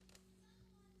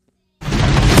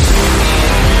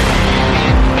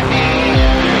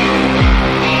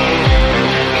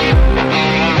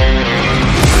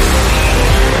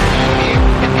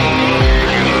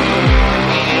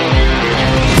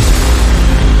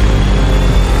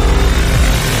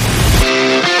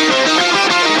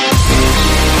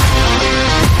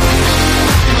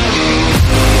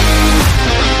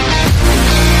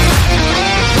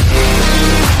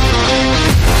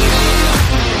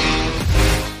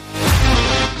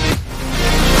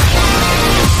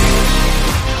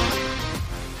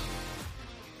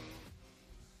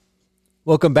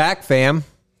Welcome back, fam.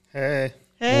 Hey.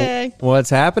 Hey. What's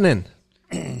happening?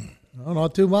 Oh,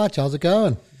 not too much. How's it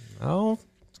going? Oh,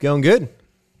 it's going good.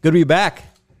 Good to be back.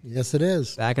 Yes, it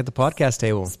is. Back at the podcast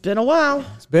table. It's been a while.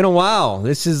 It's been a while.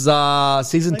 This is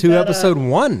season 2, episode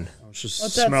 1. I was just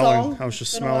What's that smelling. song? I was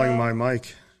just Been a smelling while. my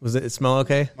mic. Was it smell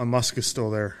okay? My musk is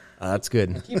still there. That's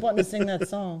good. Keep wanting to sing that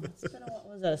song. It's been a while.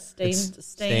 What was that? Stained?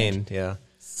 Stained, yeah.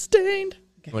 Stained.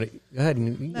 Okay. Go ahead,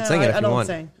 you can No, sing it if I you don't want.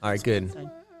 sing. All right, good.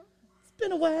 It's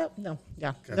been a while. No.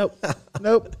 Yeah. Nope.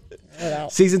 Nope. Get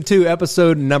out. Season 2,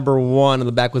 episode number 1 of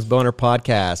the Backwoods Boner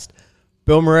podcast.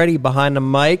 Bill Moretti behind the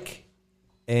mic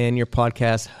and your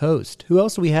podcast host. Who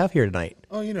else do we have here tonight?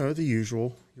 Oh, you know, the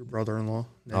usual. Your brother-in-law.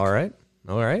 Nick. All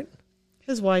right.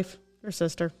 His wife. Her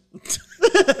sister.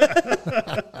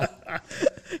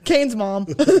 Kane's mom.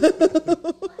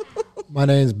 My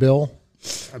name's Bill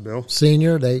Hi, Bill.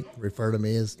 Senior. They refer to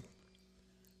me as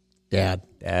Dad.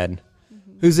 Dad.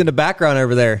 Who's in the background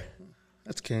over there?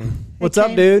 That's Kane. What's up,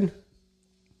 Kane. dude?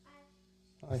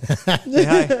 Hi. Say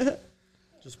hi.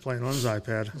 Just playing on his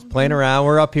iPad. Playing around.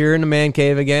 We're up here in the man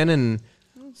cave again and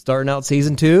starting out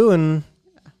season 2 and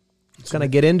just going to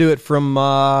get into it from,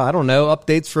 I don't know,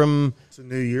 updates from... It's a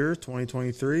new year,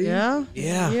 2023. Yeah.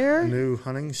 Yeah. A Here. new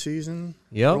hunting season.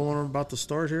 Yep. Rolling about to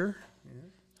start here.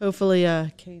 Hopefully,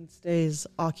 Kane stays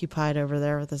occupied over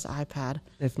there with his iPad.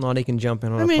 If not, he can jump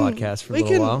in on a podcast for a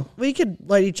little while. We could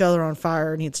light each other on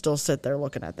fire, and he'd still sit there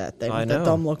looking at that thing I with know. that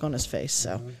dumb look on his face.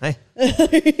 So, Hey,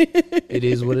 it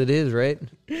is what it is, right?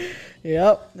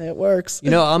 yep, it works. You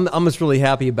know, I'm just really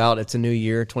happy about it's a new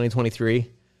year,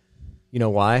 2023. You know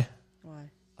why?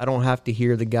 Why? I don't have to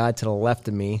hear the guy to the left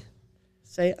of me.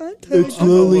 Say, I'm Tony.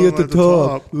 lonely at the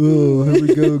top. Oh, here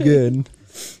we go again.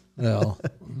 No,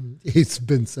 he's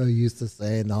been so used to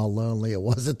saying how lonely it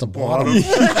was at the bottom.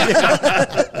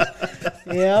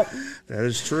 Yep. That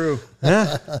is true.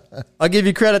 I'll give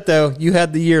you credit, though. You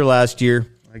had the year last year.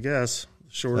 I guess.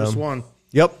 Shortest one.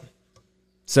 Yep.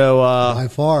 So By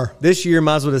far. this year,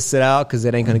 might as well just sit out because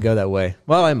it ain't going to go that way.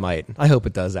 Well, I might. I hope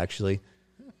it does, actually.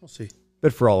 We'll see.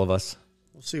 But for all of us.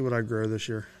 We'll see what I grow this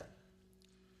year.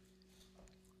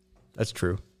 That's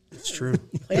true. It's true.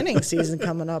 Planning season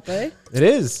coming up, eh? It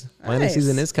is. Planning Nice.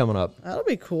 season is coming up. That'll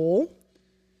be cool.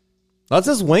 Let's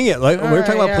just wing it. Like we're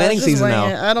talking about planning season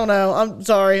now. I don't know. I'm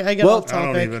sorry. I get Well, off I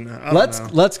topic. don't even. I don't know.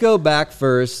 Let's go back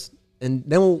first, and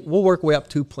then we'll work our way up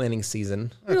to planning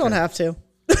season. You don't have to.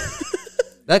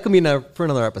 That could be for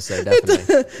another episode,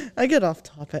 definitely. I get off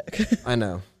topic. I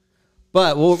know,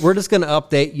 but we're just going to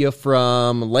update you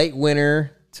from late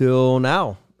winter till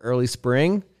now, early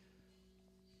spring.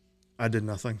 I did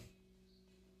nothing.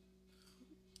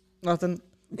 Nothing.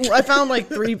 Ooh, I found like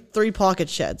three pocket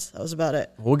sheds. That was about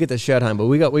it. We'll get to shed hunt, but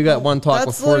we got one talk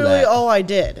That's before literally that. all I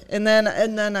did. And then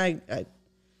I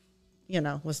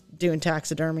was doing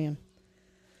taxidermy and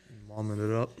Momming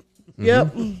it up.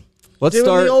 yep. Let's Doing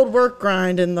start. the old work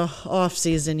grind in the off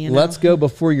season, you know. Let's go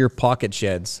before your pocket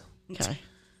sheds. Okay.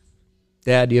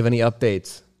 Dad, do you have any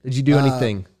updates? Did you do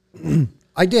anything?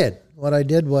 I did. What I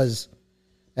did was,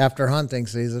 after hunting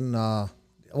season, the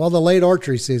late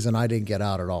archery season, I didn't get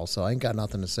out at all. So I ain't got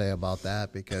nothing to say about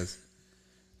that because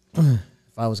if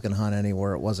I was going to hunt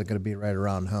anywhere, it wasn't going to be right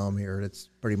around home here. It's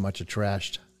pretty much a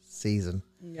trashed season.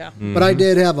 Yeah. But I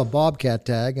did have a bobcat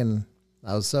tag, and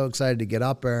I was so excited to get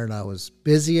up there, and I was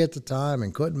busy at the time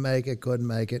and couldn't make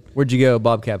it. Where'd you go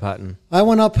bobcat hunting? I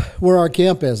went up where our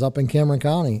camp is, up in Cameron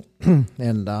County,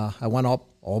 and I went up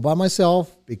all by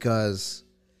myself because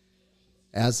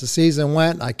as the season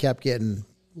went, I kept getting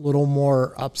a little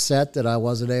more upset that I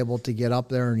wasn't able to get up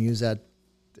there and use that,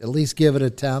 at least give it an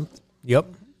attempt. Yep.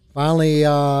 Finally,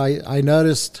 I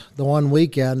noticed the one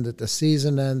weekend that the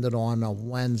season ended on a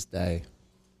Wednesday.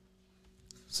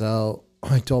 So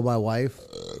I told my wife,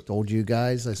 told you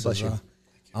guys, I said,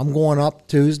 I'm going up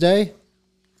Tuesday.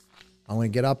 I'm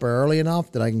going to get up early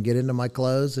enough that I can get into my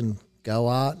clothes and go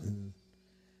out and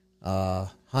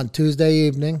hunt Tuesday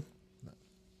evening,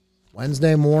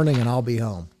 Wednesday morning, and I'll be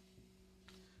home.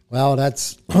 Well,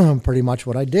 that's pretty much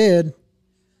what I did.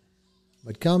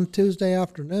 But come Tuesday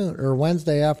afternoon, or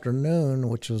Wednesday afternoon,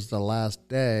 which was the last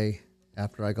day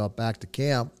after I got back to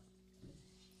camp,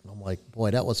 I'm like,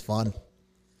 boy, that was fun.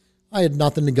 I had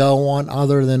nothing to go on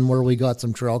other than where we got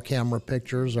some trail camera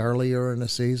pictures earlier in the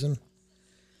season.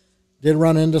 Did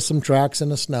run into some tracks in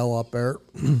the snow up there.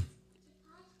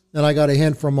 Then I got a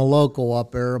hint from a local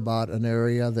up there about an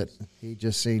area that he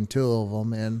just seen 2 of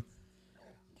them in.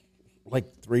 Like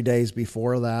 3 days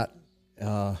before that.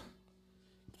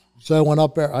 So I went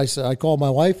up there. I called my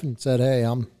wife and said, "Hey,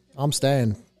 I'm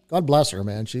staying." God bless her,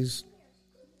 man. She's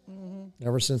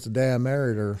Ever since the day I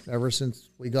married her, ever since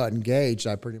we got engaged,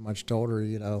 I pretty much told her,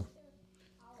 if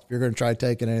you're going to try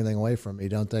taking anything away from me,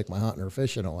 don't take my hunting or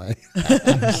fishing away.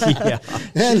 Yeah.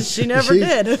 And She never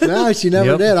did. No, she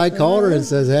never Yep. did. I called her and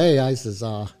says, hey, I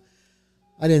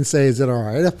didn't say, is it all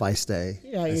right if I stay?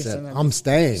 Yeah, I you said, said that. I'm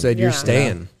staying. Said you're Yeah.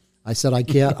 staying. I said, I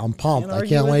can't. I'm pumped. Can't I argue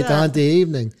can't with wait to that. hunt the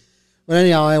evening. But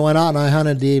anyhow, I went out and I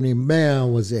hunted the evening.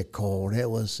 Man, was it cold. It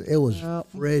was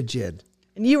frigid.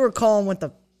 And you were calling with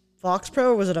the Fox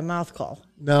Pro, or was it a mouth call?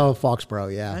 No,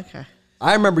 Foxborough, yeah. Okay.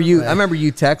 I remember you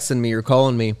texting me or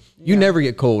calling me. You never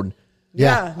get cold.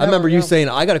 Yeah. I remember you saying,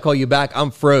 I got to call you back.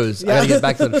 I'm froze. I got to get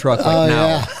back to the truck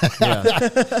now.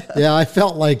 Yeah, I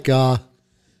felt like,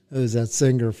 it was that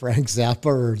singer, Frank Zappa,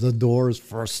 or the Doors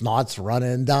for snots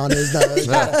running down his nose.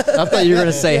 I thought you were going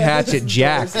to say Hatchet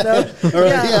Jack.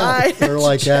 Or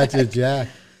like Hatchet Jack.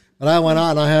 But I went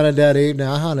out and I hunted that evening.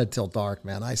 I hunted till dark,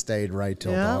 man. I stayed right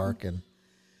till dark, and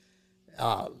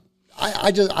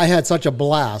I had such a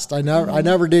blast. I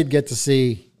never did get to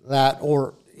see that,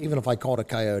 or even if I caught a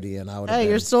coyote, and I would. Hey,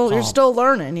 you're still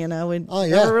learning. We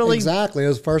never really exactly. It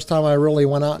was the first time I really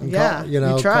went out and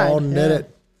you tried. called and did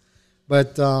it.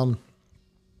 But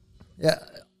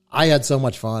I had so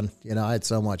much fun. I had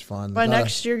so much fun. By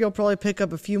next year, you'll probably pick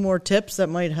up a few more tips that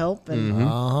might help,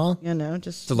 and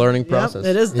just It's a learning process.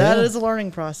 It is. That Yeah. is a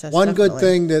learning process. One good definitely.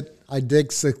 thing that I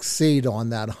did succeed on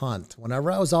that hunt.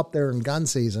 Whenever I was up there in gun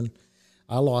season,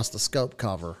 I lost a scope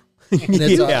cover. And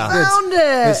it's, Found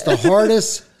it. it's the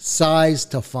hardest size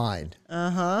to find.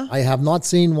 I have not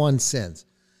seen one since.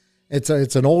 It's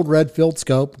an old Redfield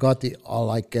scope. Got the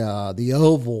the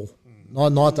oval,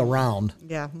 not the round.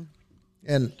 Yeah.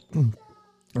 And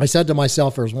I said to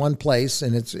myself, "There's one place,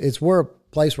 and it's a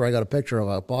place where I got a picture of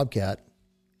a bobcat,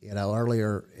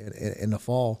 earlier in the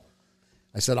fall."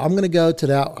 I said, "I'm going to go to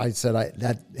that." I said,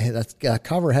 that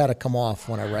cover had to come off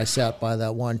whenever I sat by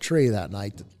that one tree that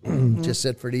night, to just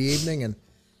sit for the evening, and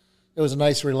it was a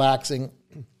nice, relaxing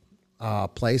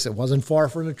place. It wasn't far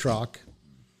from the truck.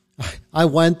 I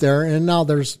went there, and now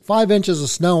there's 5 inches of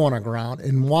snow on the ground.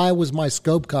 And why was my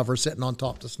scope cover sitting on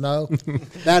top of the snow?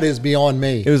 That is beyond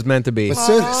me. It was meant to be. As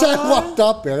soon as I walked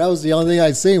up there, that was the only thing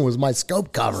I'd seen was my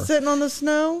scope cover. Sitting on the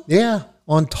snow. Yeah,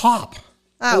 on top.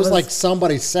 That It was was- like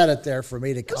somebody set it there for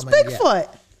me to It was come and get. Bigfoot.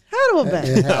 Had to have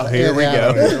been. Here we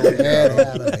go. It had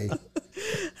to be.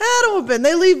 Had to have been.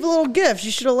 They leave little gifts.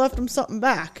 You should have left them something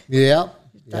back. Yep.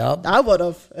 I would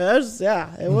have. It wasn't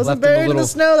Left them a buried in little- the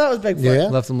snow. That was Bigfoot. Yeah.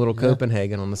 Left some little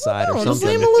Copenhagen on the side or No, just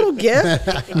leave something. them a little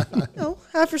gift.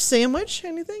 Half your sandwich,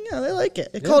 anything. Yeah, they like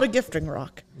it. They call it a gifting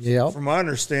rock. Yep. From my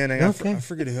understanding, I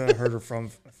forget who I heard it from.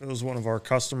 If it was one of our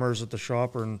customers at the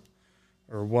shop or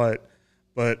what,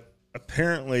 but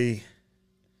apparently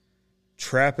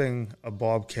trapping a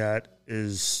bobcat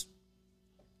is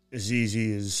as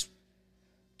easy as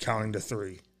counting to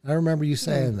 3. I remember you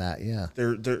saying that. Yeah.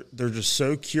 They're just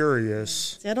so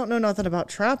curious. See, I don't know nothing about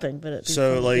trapping, but it's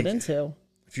So, fun to like, get into.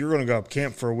 If you're going to go up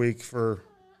camp for a week for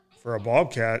a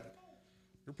bobcat,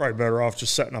 you're probably better off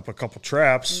just setting up a couple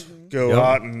traps, go Yep.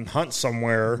 out and hunt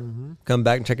somewhere. Come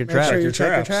back and check your Make trap. sure you your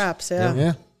check your traps. traps. Yeah.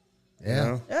 Yeah. You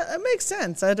know? Yeah, it makes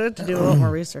sense. I'd have to do a lot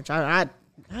more research. I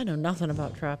know nothing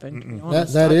about trapping. To be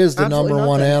honest. That is the Absolutely number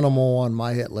one nothing. animal on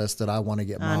my hit list that I want to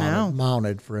get I know.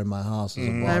 mounted for in my house. Is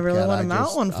a bobcat. I really want to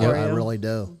mount one for I you. really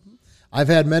do. I've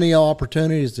had many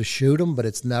opportunities to shoot them, but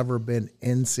it's never been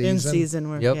in season. In season,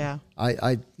 where, Yep. yeah.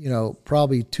 I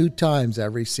probably 2 times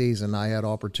every season I had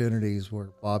opportunities where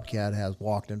bobcat has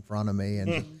walked in front of me,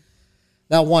 and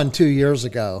that one 2 years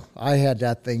ago, I had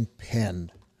that thing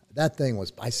pinned. That thing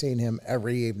was, I seen him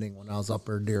every evening when I was up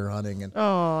there deer hunting, and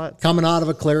coming out of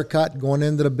a clear cut, going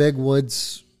into the big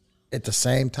woods at the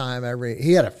same time.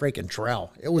 He had a freaking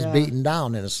trail. It was beaten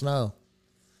down in the snow.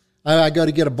 I go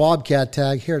to get a bobcat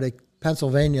tag here.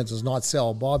 Pennsylvania does not sell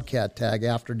a bobcat tag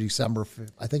after December.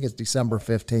 I think it's December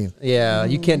 15th. Yeah,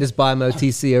 you can't just buy them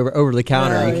OTC over the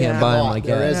counter. No, You can't yeah. buy them like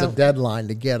There that. is a deadline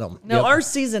to get them. No, our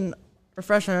season,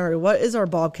 refresh my memory, what is our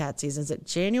bobcat season? Is it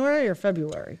January or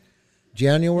February?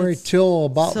 January till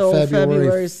about till February.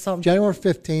 February something. January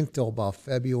 15th till about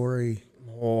February.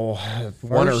 One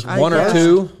or I one or guess.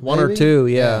 two. One or Maybe? two,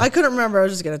 yeah. I couldn't remember. I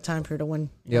was just getting a time period of when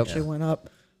it Yep. actually went up.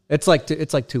 It's like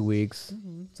 2 weeks.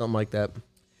 Something like that.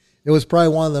 It was probably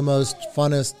one of the most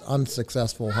funnest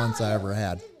unsuccessful hunts I ever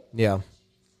had. Yeah.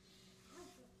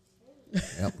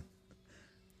 Yep.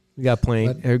 We got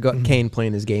Kane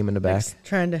playing his game in the back.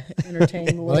 Trying to entertain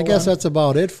the Well, I little guess one. that's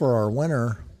about it for our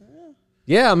winter.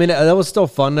 Yeah, I mean, that was still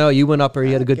fun, though. You went up there,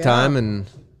 you had a good Yeah. time, and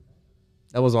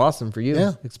that was awesome for you.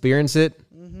 Yeah. Experience it.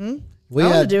 We I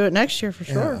want to had, do it next year for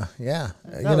sure. yeah.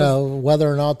 You know,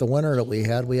 whether or not the winter that we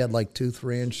had like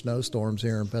 2-3 inch snowstorms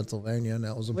here in Pennsylvania, and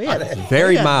that was We had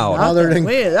Very we had mild. nothing. Other than-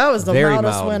 That was the Very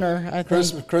mildest mild. winter, I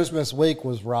think. Christmas week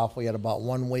was rough. We had about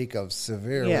 1 week of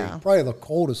severe, Yeah. probably the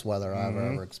coldest weather I've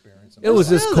ever experienced. It was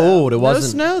just snow, cold. It though. No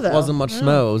wasn't snow, though. wasn't much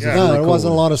snow. It was just Yeah. No, really there wasn't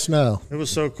a cold. lot of snow. It was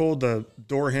so cold the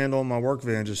door handle on my work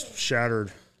van just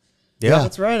shattered. Yeah,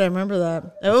 That's right. I remember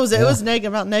that. It was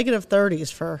about negative 30s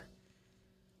for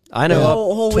I the know.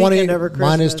 whole weekend over Christmas.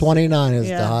 minus 29 is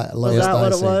Yeah. the Was lowest that I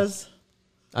what it see. was?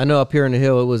 I know up here in the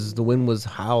hill, the wind was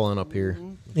howling up here,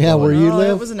 Yeah, where you Oh,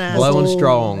 live? it was nasty. blowing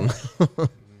strong.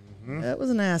 It was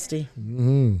nasty.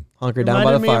 Hunkered down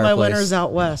by Reminded the me of my winters fireplace.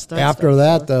 out west. That's After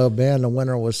that, though, man, the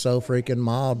winter was so freaking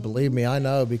mild. Believe me, I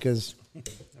know because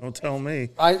Don't tell me.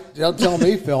 don't tell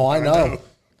me, Phil. I know.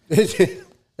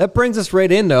 That brings us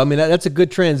right in, though. I mean, that's a good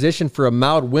transition for a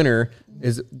mild winter.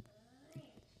 Is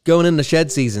going into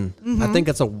shed season. I think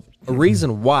that's a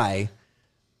reason why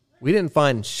we didn't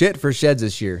find shit for sheds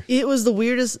this year. It was the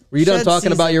weirdest. Were you done shed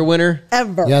talking about season your winter?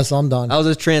 ever? Yes, I'm done. I was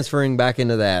just transferring back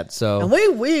into that. So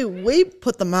And we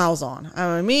put the miles on.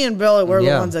 I mean, me and Billy were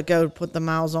Yeah. the ones that go put the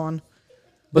miles on.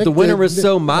 but the Nick winter did- was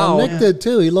so Well, mild. Nick did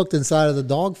too. He looked inside of the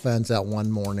dog fence that one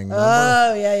morning. Remember?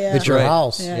 Oh yeah. At your right.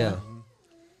 house. Yeah.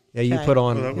 Yeah, you Okay. put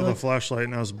With on. a flashlight,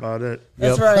 and that was about it.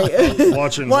 That's Yep. right.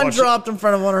 Watching One dropped in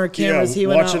front of one of our cameras. He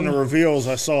went watching out. the reveals,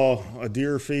 I saw a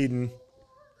deer feeding.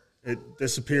 It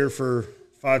disappeared for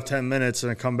 5-10 minutes,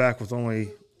 and it come back with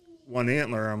only one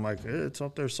antler. I'm like, it's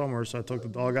up there somewhere. So I took the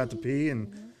dog out to pee and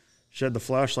shed the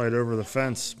flashlight over the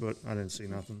fence, but I didn't see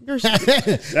nothing.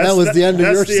 That was the end of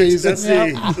your season. That's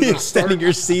the Extending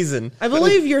your season. I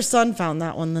believe your son found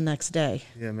that one the next day.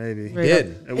 yeah, maybe. Right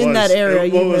Did. up in that area,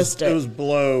 you missed it. It was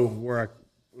below where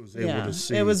I was able Yeah, to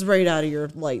see. it was right out of your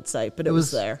light sight, but it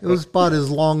was there. It was about as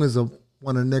long as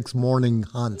one of Nick's morning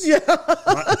hunts.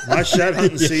 my shed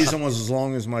hunting season was as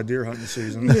long as my deer hunting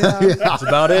season. That's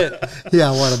about it.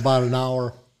 Yeah, what, about an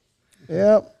hour?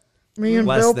 Yep. Me and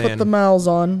Less Bill than. put the miles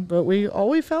on, but all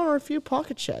we found were a few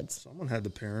pocket sheds. Someone had the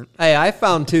parent. Hey, I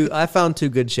found two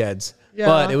good sheds, Yeah.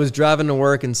 but it was driving to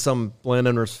work in some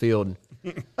landowner's field.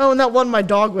 Oh, and that one my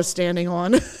dog was standing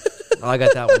on. Oh, I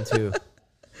got that one too.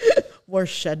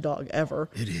 Worst shed dog ever.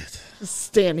 Idiot. Just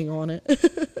standing on it.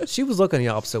 She was looking the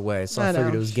opposite way, so I I know.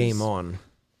 figured it was game on.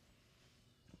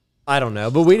 I don't know,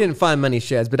 but we didn't find many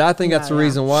sheds. But I think that's the Yeah.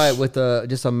 reason why, with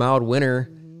just a mild winter,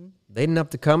 they didn't have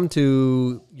to come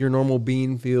to your normal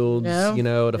bean fields,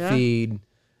 No. to Yeah. feed.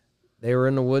 They were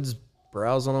in the woods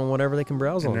browsing on whatever they can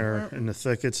browse And on. they're in the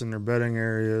thickets in their bedding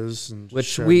areas, and Which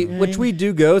shedding. we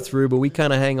do go through, but we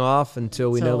kind of hang off until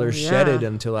we know they're Yeah. shedded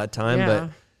until that time. Yeah. But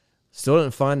still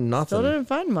didn't find nothing. Still didn't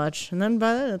find much. And then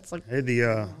by then it's like, Hey,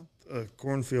 the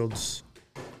cornfields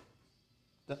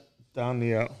down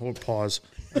the pause.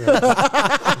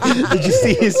 Did you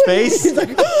see his face?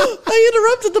 I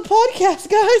interrupted the podcast,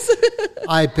 guys.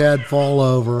 iPad fall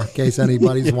over, in case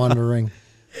anybody's wondering.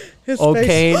 His Oh, face-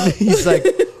 Kane. He's like,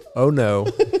 oh no.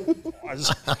 I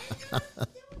just,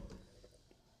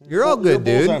 You're all good,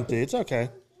 the bowl's dude. empty. It's okay.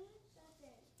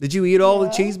 Did you eat all the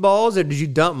cheese balls or did you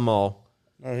dump them all?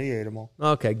 No, he ate them all.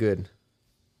 Okay, good.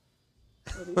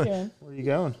 Yeah. Where are you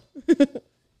going? You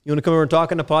want to come over and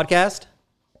talk on the podcast?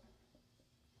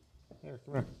 Here,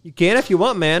 come here. You can if you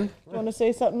want, man. You want to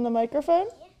say something in the microphone?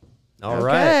 All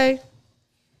right.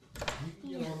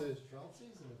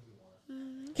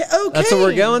 Okay. Okay. That's what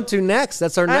we're going to next.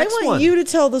 That's our I next want one. you to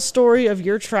tell the story of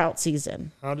your trout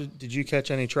season. How did you catch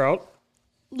any trout?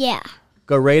 Yeah.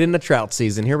 Go right into trout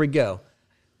season. Here we go.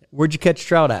 Where'd you catch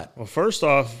trout at? Well, first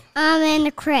off, I'm in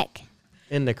the creek.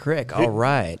 In the creek. All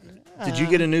right. did you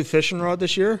get a new fishing rod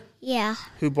this year? Yeah.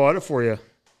 Who bought it for you?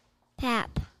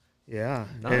 Pap. Yeah.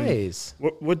 And Nice.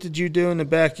 what did you do in the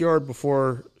backyard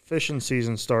before fishing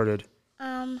season started?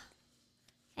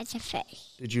 It's a fish.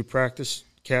 Did you practice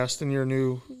casting your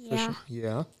new Yeah. fishing?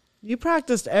 Yeah. You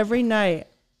practiced every night.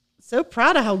 So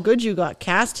proud of how good you got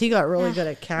cast. He got really good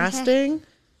at casting.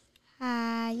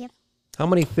 Yep. How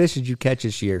many fish did you catch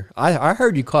this year? I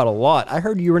heard you caught a lot. I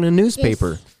heard you were in a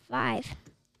newspaper. Yes, 5.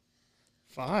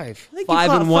 5. I think Five you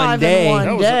caught in one five day. In one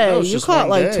That was- day. that was You just caught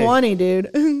one like day. 20,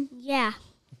 dude. Yeah.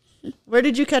 Where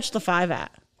did you catch the 5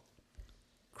 at?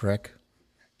 Crick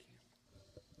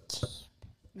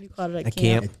You caught it at At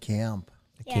camp. camp. at camp.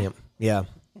 I can't. Yeah.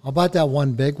 How about that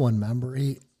one big one? Remember,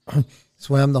 he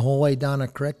swam the whole way down the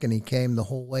creek and he came the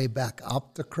whole way back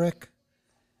up the creek.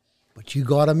 But you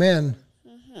got him in.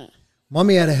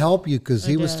 Mommy had to help you because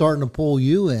he was did. starting to pull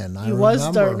you in. I He was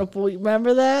remember. starting to pull.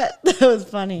 Remember that? That was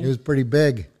funny. He was pretty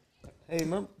big. Hey, do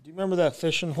you remember that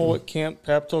fishing hole at camp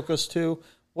Pap took us to?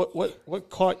 What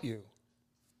caught you?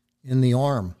 in the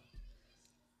arm?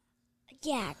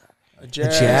 Jagger. A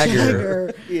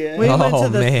Jagger. We went Oh, to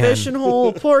the man. fishing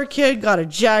hole. Poor kid got a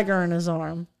jagger in his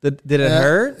arm. Did it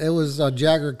hurt? It was a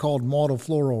jagger called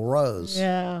multifloral rose.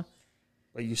 Yeah.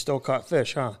 But you still caught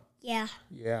fish, huh? Yeah.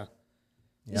 Yeah.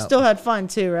 You still had fun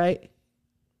too, right?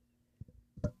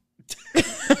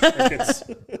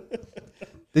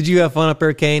 Did you have fun up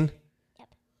there, Kane? Yep.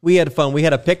 We had fun. We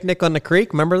had a picnic on the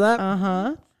creek. Remember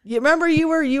that? You remember you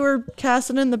were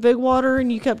casting in the big water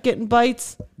and you kept getting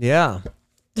bites? Yeah.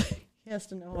 He has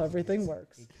to know how everything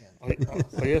works. All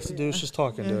you have to do is just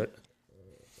talk into it.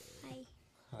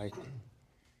 Hi.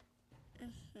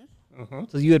 Hi.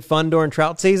 So you had fun during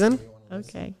trout season?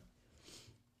 Okay.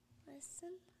 Listen.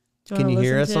 Do Can wanna you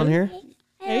hear us listen on to it? here?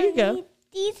 There you go. Need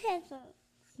these headphones.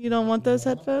 You don't want those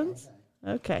headphones?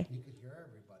 Okay.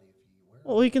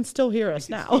 Well, we can still hear us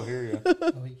now. Hear you.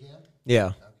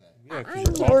 Yeah. I need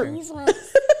these ones. I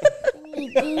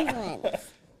need these ones.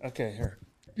 Okay, here.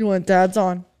 You want dad's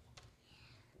on?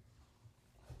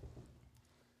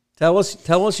 Tell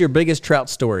us your biggest trout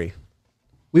story.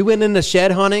 We went into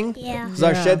shed hunting. Yeah. Because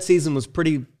our Yeah. shed season was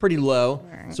pretty low.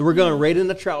 So we're going right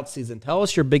into trout season. Tell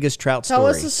us your biggest trout Tell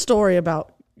story. us a story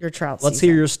about your trout Let's season.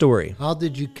 hear your story. How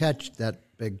did you catch that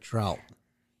big trout?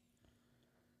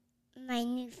 My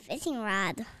new fishing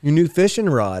rod. Your new fishing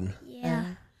rod. Yeah.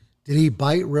 Did he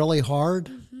bite really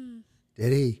hard?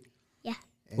 Did he? Yeah.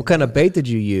 What kind of bait did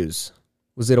you use?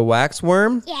 Was it a wax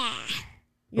worm? Yeah.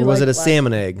 Or was it a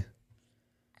salmon egg?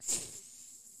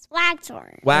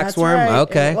 Waxhorn. Wax That's worm? right,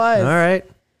 Okay. it was. All right.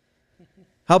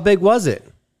 How big was it?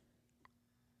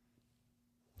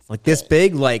 Like this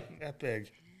big? That big.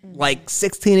 Like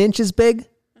 16 inches big?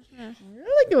 I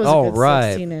think it was All a good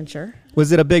right. 16-incher.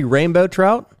 Was it a big rainbow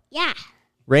trout? Yeah.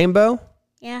 Rainbow?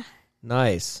 Yeah.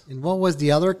 Nice. And what was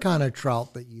the other kind of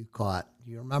trout that you caught?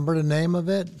 Do you remember the name of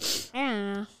it?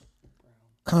 I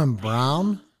don't know.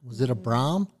 Brown? Was it a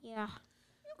brown? Yeah.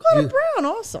 Caught a brown,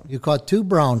 awesome. You caught 2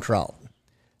 brown trout.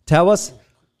 Tell us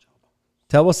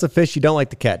the fish you don't like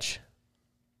to catch.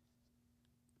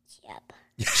 Yep.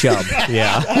 Chub.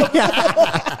 Yeah.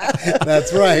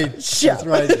 That's right. That's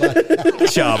right. bud.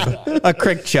 Chub. A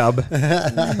crick chub.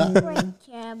 Great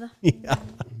job. Yeah.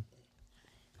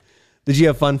 Did you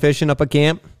have fun fishing up at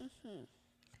camp?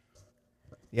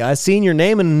 Yeah, I seen your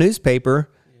name in the newspaper.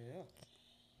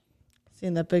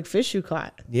 Seeing that big fish you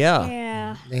caught. Yeah.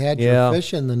 Yeah. They had Yeah. your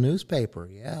fish in the newspaper.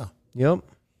 Yeah. Yep.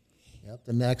 Yep.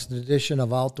 The next edition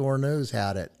of Outdoor News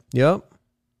had it. Yep.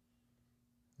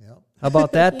 Yep. How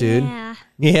about that, dude? Yeah.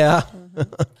 Yeah.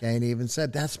 Kane even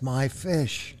said, "That's my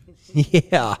fish."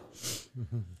 Yeah.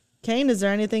 Kane, is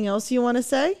there anything else you want to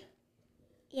say?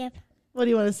 Yep. What do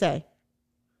you want to say?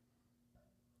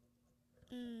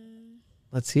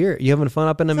 Let's hear it. You having fun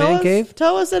up in the man cave?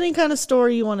 Tell us any kind of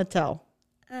story you want to tell.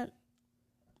 Something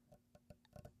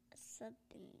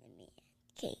in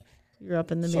the cave. You're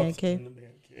up in the man cave.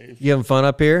 You having fun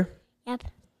up here? Yep. Did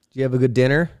you have a good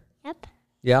dinner? Yep.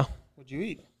 Yeah. What'd you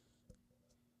eat?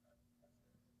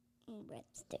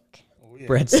 Breadstick. Oh, yeah.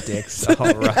 Breadsticks.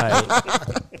 All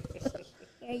right.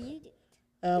 Yeah, you do.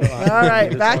 Oh, all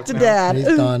right, back to Dad. He's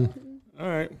done. All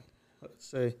right. Let's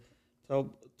say, tell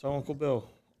Uncle Bill.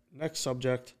 Next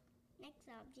subject. Next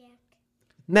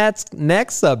object.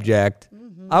 Next subject.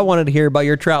 I wanted to hear about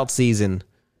your trout season.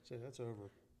 Say that's over.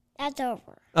 That's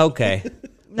over. Okay.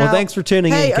 Now, Well, thanks for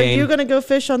tuning hey, in, Kane. are you going to go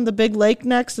fish on the big lake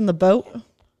next in the boat?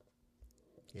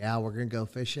 Yeah, we're gonna go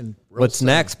fishing. real What's soon.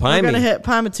 next? We're going to Pimey. hit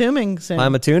Pymatuming soon.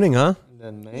 Pima tuning, huh? And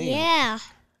then Maine. Yeah.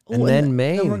 And then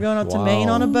Maine. And we're going up to Maine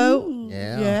on a boat.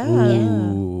 Yeah. Yeah.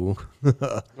 Ooh. I'm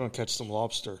gonna catch some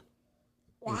lobster.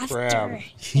 Lobster. crab.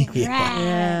 And crab.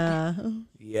 Yeah.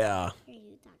 Yeah.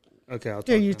 Okay, I'll talk.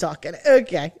 Hear you talking.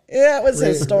 Okay. That was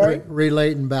his story.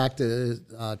 Relating back to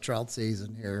trout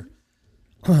season here,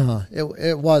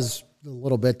 it was a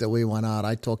little bit that we went out.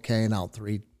 I took Kane out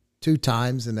two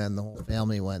times, and then the whole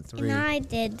family went 3. And I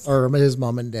did. Or his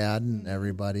mom and dad and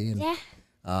everybody. And Yeah.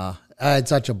 I had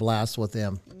such a blast with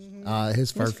him.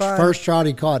 His fun. first trout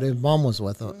he caught, his mom was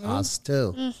with us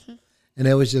too, and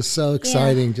it was just so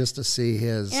exciting just to see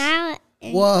his. And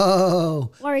Whoa!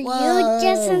 were you Whoa.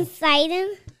 just inside him?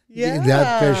 Yeah.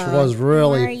 That fish was Were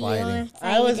really you fighting.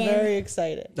 inside I was him? very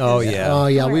excited. Oh, yeah. Oh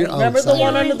yeah, we Remember the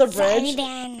one under the bridge?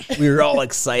 Excited. We were all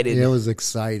excited. It was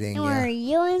exciting. And Yeah. were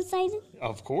you inside him?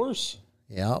 Of course.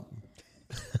 Yep.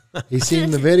 He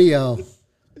seen the video.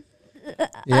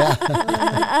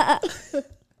 Yeah,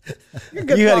 You're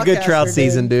good You had a good podcaster, trout dude.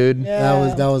 season, dude.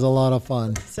 Yeah. that was a lot of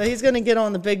fun. So he's going to get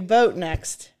on the big boat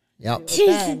next. Yep.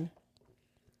 Ben.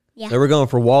 So we're going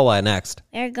for walleye next.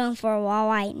 They're going for a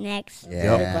walleye next.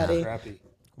 Yeah. buddy. Crappy.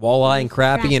 Walleye and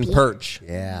crappie and perch.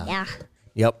 Yeah. Yeah.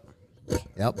 Yep.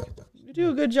 Yep. You do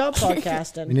a good job We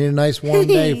podcasting. need a nice warm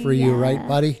day for you, right,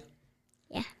 buddy?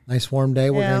 Yeah. Nice warm day.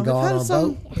 We're going to go we've on had our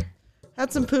boat.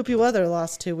 Had some poopy weather the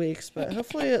last 2 weeks, but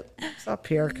hopefully it's up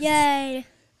here. Yay.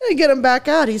 I get him back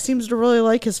out. He seems to really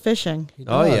like his fishing. He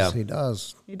Oh, does, yeah. He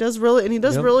does. He does really, and he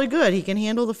does Yep. really good. He can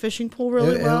handle the fishing pool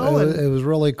really well. It was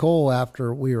really cool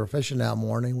after we were fishing that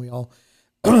morning. We all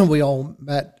we all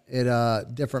met at a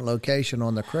different location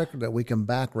on the creek that we can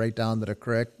back right down to the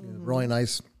creek. It was really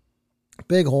nice,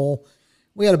 big hole.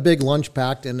 We had a big lunch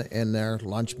packed in there,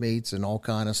 lunch meats and all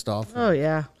kind of stuff. Oh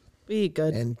yeah, be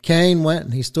good. And Kane went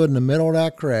and he stood in the middle of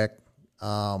that creek.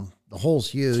 The hole's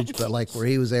huge, but like where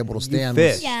he was able to stand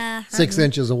was fish. Yeah. 6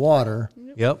 inches of water.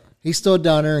 Yep. He stood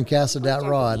down there and casted that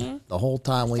rod the whole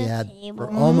time we had,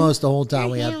 for almost the whole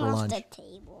time we had for lunch. The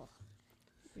table.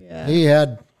 Yeah. He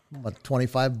had,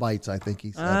 25 bites, I think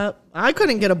he said. I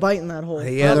couldn't get a bite in that hole.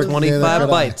 He had Neither 25 could I.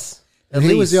 bites. And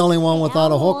he was the only one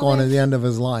without a hook on at the end of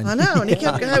his line. I know, and he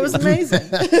kept. It was amazing.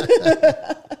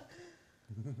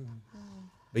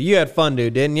 But you had fun,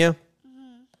 dude, didn't you?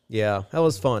 Yeah, that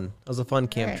was fun. That was a fun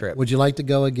camp trip. Would you like to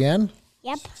go again?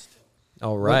 Yep.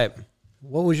 All right.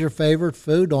 What was your favorite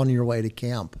food on your way to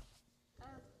camp?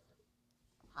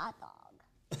 Hot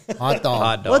dog. Hot dog.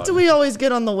 Hot dog. What do we always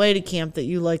get on the way to camp that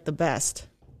you like the best?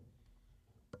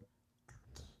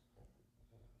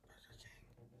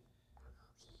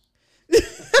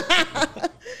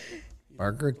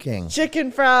 Burger King.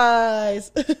 Chicken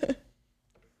fries.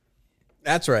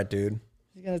 That's right, dude.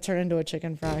 He's gonna turn into a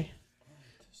chicken fry.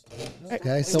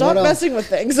 Okay, so Stop what else? messing with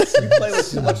things. Play with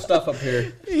too much stuff up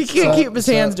here. He can't keep his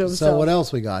hands to himself. So what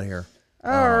else we got here?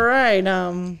 All right.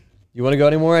 You want to go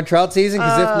any more on trout season?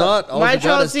 Because if not, all my we got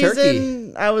trout is turkey.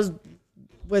 season, I was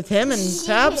with him and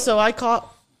Tab, so I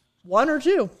caught one or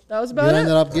two. That was You about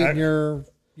ended it. up getting your,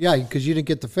 because you didn't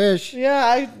get the fish. Yeah,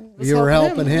 I was You were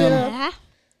helping him. Yeah. Yeah.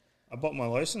 I bought my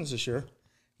license this year.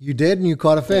 You did, and you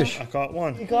caught a fish. I caught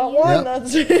one. Got one. Yep.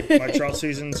 That's it. My trout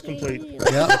season's complete.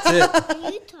 Yeah. That's it. What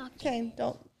are you talking? Okay,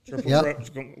 don't. Triple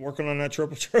Yep. working on that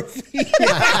triple trophy.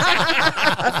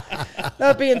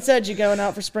 That being said, you going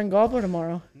out for spring gobbler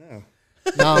tomorrow? No.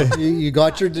 Now you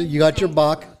got your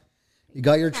buck, you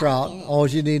got your trout. All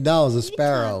you need now is a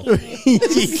sparrow. Well,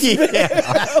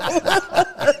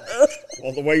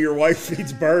 the way your wife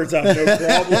feeds birds, I have no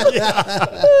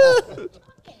problem.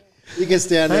 You can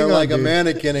stand there Hang on, like a dude.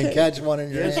 mannequin and catch one in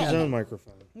your He has his hand. own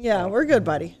microphone. Yeah, we're good,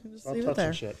 buddy. Just Stop leave it touching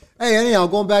there. shit. Hey, anyhow,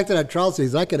 going back to that trout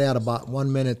season, I could add about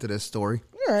 1 minute to this story.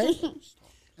 All right.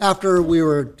 After we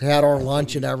had our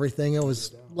lunch and everything, it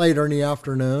was later in the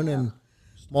afternoon, and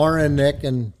Mara and Nick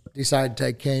decided to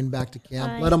take Kane back to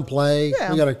camp. Let him play.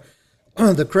 Yeah. We got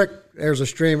the creek. There's a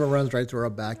stream that runs right through our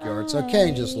backyard, so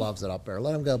Kane just loves it up there.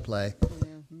 Let him go play.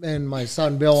 And my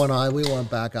son Bill and I, we went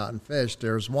back out and fished.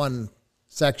 There's one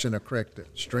section of creek,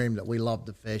 stream that we love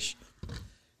to fish,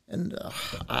 and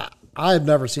I've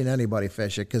never seen anybody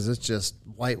fish it because it's just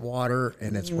white water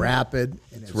and it's rapid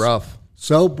and it's Rough.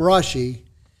 so brushy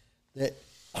that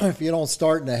if you don't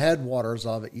start in the headwaters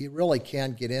of it, you really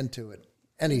can't get into it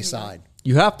any side.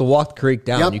 You have to walk the creek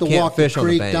down. You have to can't walk fish the on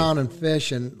the creek bank. down and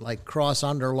fish and like cross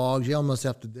under logs. You almost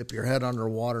have to dip your head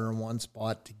underwater in one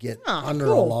spot to get under a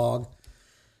cool. log.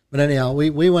 But anyhow,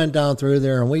 we went down through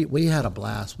there and we had a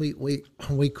blast. We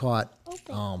caught.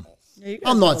 Yeah, you guys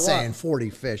I'm have not a saying lot. 40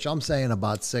 fish. I'm saying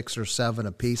about 6 or 7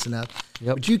 a piece in that.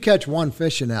 Yep. But you catch one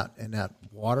fish in that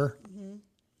water,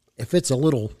 if it's a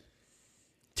little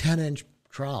 10-inch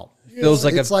trout, Feels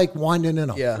like it's like winding in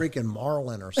a Yeah. freaking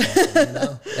marlin or something. You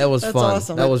know, That was That's fun.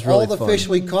 awesome. That was really all the fun. fish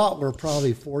we caught were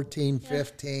probably 14,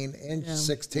 15 inch,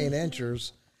 16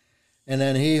 inchers. And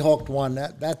then he hooked one.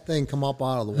 That thing come up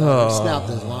out of the water, snapped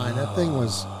his line. That thing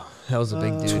was That was a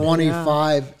big dude.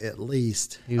 25 at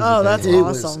least. He was Oh, a big that's dude. He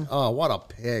was, awesome. oh, what a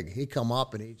pig. He come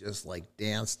up and he just like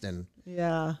danced and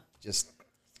Yeah. just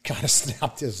kind of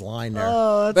snapped his line there.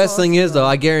 Oh, that's Best thing is, though,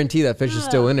 I guarantee that fish is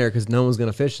still in there because no one's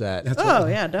going to fish that. Oh,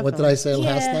 yeah, definitely. What did I say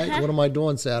last night? What am I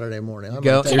doing Saturday morning? You're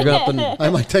going up and I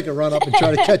might take a run up and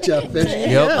try to catch that fish.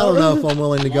 Yep. I don't know if I'm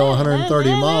willing to go 130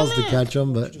 miles to catch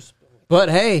them, but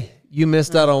hey, you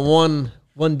missed out on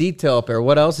one detail up there.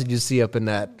 What else did you see up in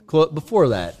that before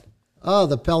that? oh,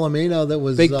 the palomino that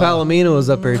was Big Palomino was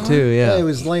up there too. Yeah, Yeah. it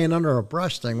was laying under a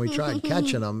brush thing. We tried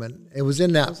catching them, and it was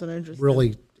in that That's an interesting-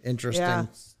 really interesting Yeah.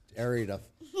 area to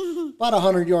about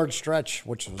 100-yard stretch,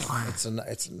 which was it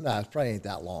probably ain't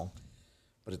that long,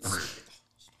 but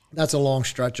that's a long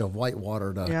stretch of white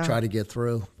water to Yeah. try to get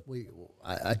through.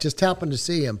 I just happened to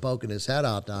see him poking his head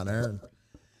out down there, and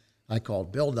I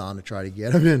called Bill down to try to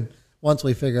get him. And once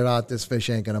we figured out this fish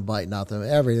ain't going to bite nothing,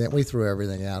 we threw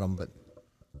everything at him, but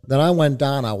Then I went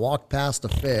down. I walked past the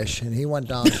fish, and he went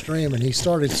downstream, and he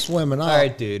started swimming up. All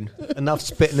right, dude. Enough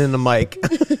spitting in the mic.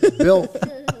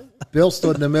 Bill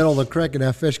stood in the middle of the creek, and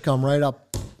that fish come right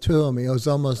up to him. He was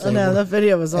almost I know, that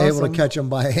video was awesome. able to catch him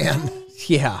by hand.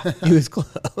 Yeah, he was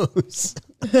close.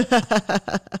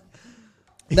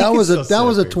 That was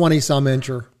a 20-some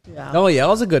incher. Yeah. Oh yeah, that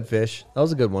was a good fish. That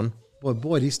was a good one.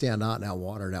 Boy, did he stand out in that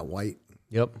water, that white.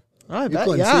 Yep. I You bet,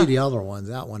 couldn't yeah. see the other ones.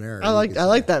 That one there. I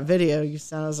like that video you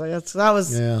sent. I was like, that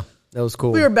was. Yeah. That was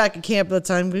cool. We were back at camp at the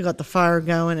time. We got the fire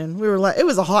going, and we were it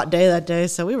was a hot day that day,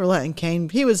 so we were letting Kane.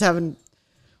 He was having.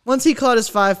 Once he caught his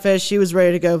 5 fish, he was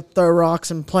ready to go throw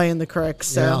rocks and play in the creek.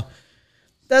 So Yeah.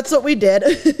 that's what we did.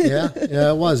 Yeah,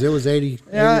 it was. It was 80,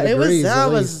 Yeah, 80 it was. degrees. That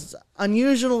at was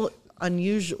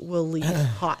unusually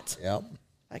hot. Yep.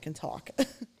 I can talk.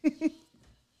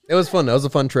 It was fun. That was a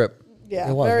fun trip. Yeah,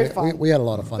 It was. very fun. We had a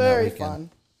lot of fun very that weekend. fun.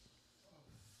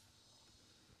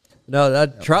 No,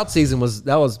 that trout season was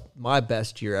my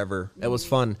best year ever. It was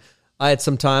fun. I had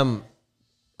some time.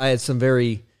 I had some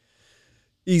very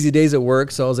easy days at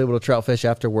work, so I was able to trout fish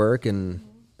after work, and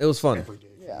it was fun.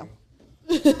 Yeah.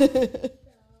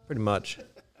 Pretty much.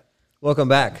 Welcome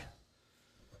back.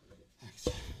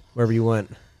 Wherever you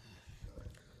went.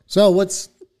 So what's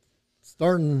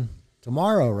starting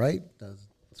tomorrow, right?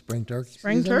 Spring turkey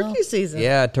Spring season turkey season.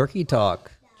 Yeah, turkey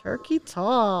talk. Turkey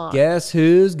talk. Guess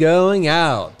who's going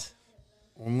out?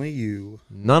 Only you.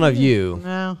 None of you.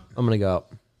 No, I'm gonna go out.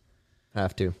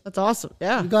 Have to. that's awesome.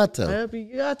 Yeah. You got to. I hope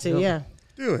you got to, yeah.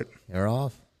 Do it. You're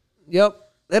off. Yep.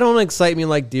 They don't excite me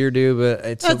like deer do, but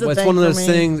it's That's the it's thing one of for those me.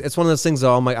 things. It's one of those things.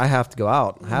 Though I'm like, I have to go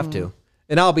out. I have to,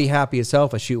 and I'll be happy as hell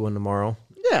if I shoot one tomorrow.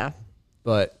 Yeah.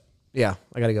 But yeah,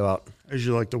 I got to go out. I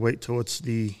usually like to wait till it's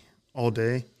the all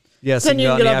day. Yeah, so Then you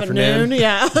go can out in get the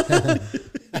up at afternoon.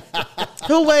 noon. Yeah.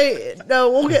 He'll wait.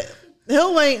 No,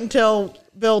 he'll wait until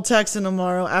Bill texts him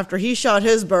tomorrow after he shot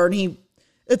his bird.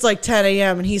 It's like 10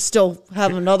 a.m. and he's still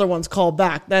having another one's called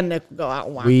back. Then Nick will go out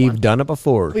and whack We've one. done it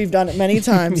before. We've done it many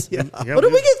times. Yeah, What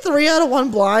did we get 3 out of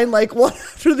 1 blind? Like one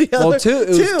after the other? Well, two. It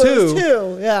was It was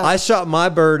two. Yeah. I shot my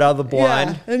bird out of the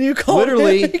blind. Yeah, and you called him.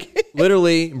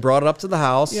 literally brought it up to the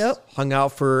house. Yep. Hung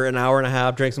out for an hour and a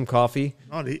half, drank some coffee.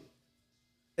 Not eat.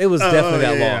 It was definitely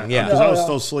that long. Yeah. Because I was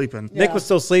still sleeping. Nick was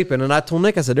still sleeping, and I told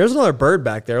Nick, I said, "There's another bird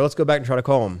back there. Let's go back and try to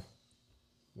call him."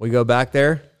 We go back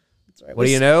there. right. What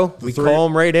do you know? We call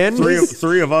him right in.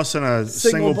 Three of us in a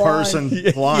single blind. person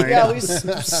blind. Yeah, we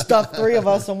stuck 3 of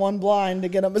us in one blind to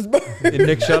get him his bird. And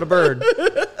Nick shot a bird.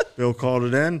 Bill called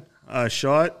it in. I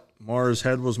shot. Mara's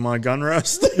head was my gun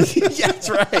rest. Yeah, that's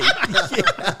right.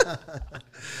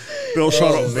 Bill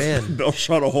man. Bill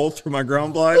shot a hole through my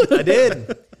ground blind. I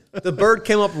did. The bird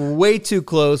came up way too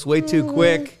close, way too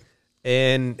quick,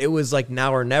 and it was like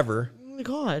now or never. Oh my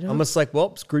God. I'm just like,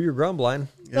 well, screw your ground blind.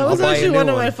 That was I'll buy a actually new one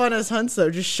of my funnest hunts, though,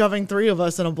 just shoving 3 of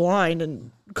us in a blind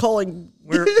and calling.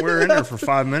 We're in there for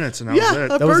 5 minutes, and that Yeah, was a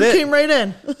it. That was bird it. came right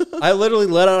in. I literally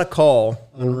let out a call.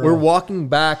 We're walking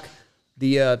back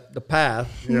the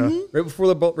path. Yeah. Right before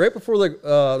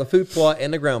the food plot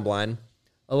and the ground blind.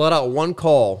 I let out one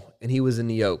call, and he was in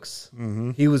the yolks.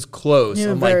 Mm-hmm. He was close. He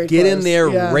was I'm very like, get in close. there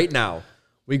Yeah. right now.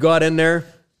 We got in there,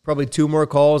 probably 2 more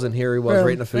calls, and here he was Boom,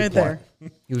 right in the food right plot. there.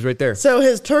 He was right there. So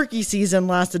his turkey season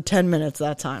lasted 10 minutes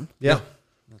that time. Yeah.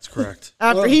 That's correct.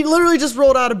 After he literally just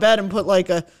rolled out of bed and put like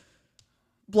a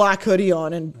black hoodie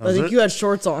on, and I think it? you had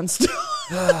shorts on still.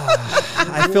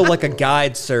 I feel like a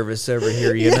guide service over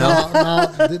here, you know?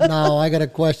 Now, I got a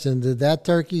question. Did that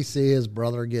turkey see his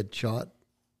brother get shot?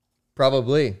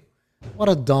 Probably. What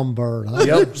a dumb bird, huh?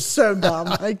 Yep. So dumb.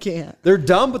 I can't. They're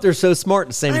dumb, but they're so smart at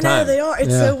the same I know time. they are. It's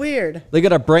Yeah. so weird. They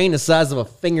got a brain the size of a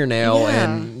fingernail, Yeah.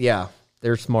 and yeah,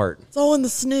 they're smart. It's all in the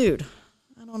snood.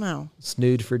 I don't know.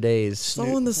 Snood for days. It's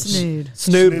all in the snood.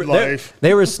 Snood, Snood they- life.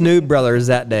 They were Snood brothers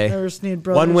that day. They were Snood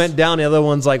brothers. One went down, the other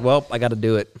one's like, well, I got to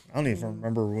do it. I don't even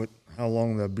remember how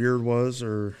long the beard was,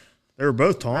 or they were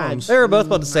both toms. They were both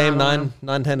about the same, I don't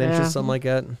 9, 10 Yeah. inches, something like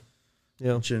that.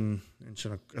 Yeah,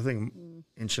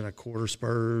 inch and a quarter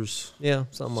spurs. yeah,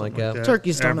 something like that.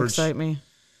 Turkeys don't Average. excite me.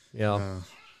 Yeah.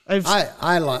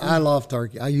 I love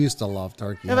turkey. I used to love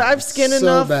turkey. I've skinned so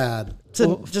enough bad.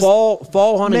 to just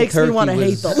Fall hunting makes turkey me want to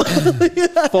hate was-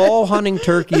 them. fall hunting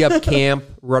turkey up camp,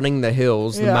 running the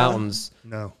hills, the Yeah. mountains,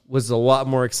 No. was a lot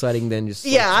more exciting than just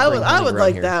like, Yeah, I spring would hunting around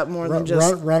like here. that more than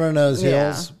just. Running those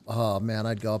Yeah. hills. Oh man,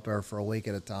 I'd go up there for a week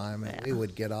at a time, and we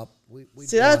would get up. We'd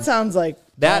See, go that on sounds like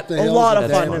That the a hills lot and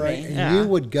of that's fun to fun. me. And Yeah. you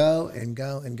would go and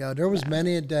go and go. There was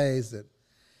many a days that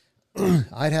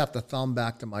I'd have to thumb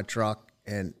back to my truck,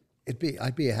 and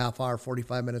I'd be a half hour,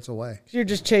 45 minutes away. You're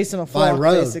just chasing a flock,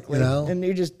 road, basically, you know? and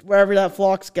you just wherever that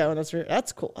flock's going.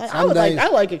 That's cool. I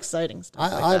like exciting stuff.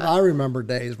 I remember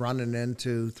days running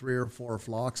into 3 or 4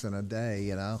 flocks in a day.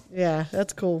 Yeah,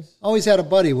 that's cool. Always had a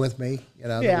buddy with me.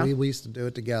 Yeah. That we used to do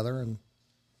it together. And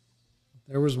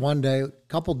there was one day, a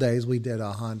couple days, we did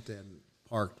a hunt and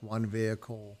parked one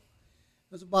vehicle.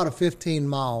 It was about a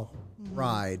 15-mile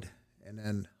ride, and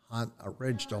then hunt a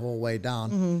ridge the whole way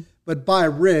down. But by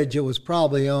ridge, it was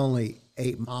probably only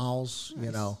 8 miles,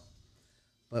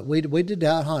 But we did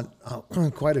that hunt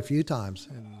quite a few times.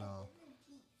 And,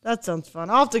 That sounds fun.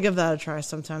 I'll have to give that a try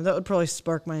sometime. That would probably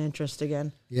spark my interest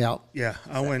again. yeah. Yeah,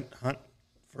 I went hunt.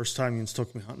 First time you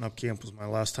took me hunting up camp was my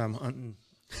last time hunting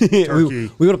turkey.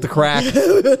 we went up the crack.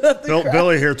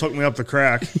 Billy here took me up the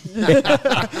crack.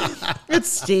 It's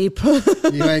steep.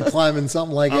 You ain't climbing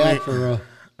something like that for...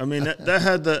 I mean, that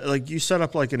had you set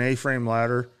up like an A-frame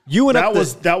ladder. You went up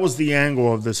that was the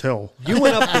angle of this hill. You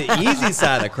went up the easy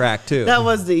side of the crack too. That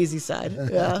was the easy side.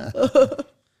 Yeah.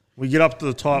 We get up to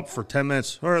the top for 10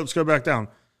 minutes. All right, let's go back down.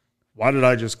 Why did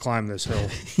I just climb this hill?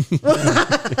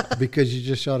 because you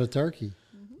just shot a turkey.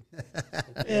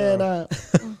 And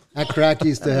That crack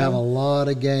used to have a lot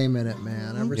of game in it,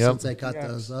 man. Ever since they cut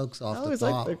those oaks I off the always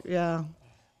top, like yeah.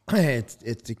 it's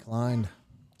declined.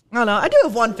 I don't know. I do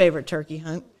have one favorite turkey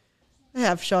hunt. I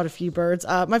have shot a few birds.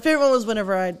 My favorite one was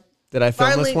whenever I Did I film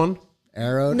finally- this one?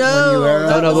 Arrowed? No. When you arrowed?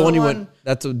 No, the was one you the went. one-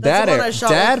 That's what that's the Dad. one I shot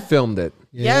Dad with- filmed it.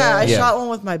 I Yeah. shot one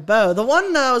with my bow. The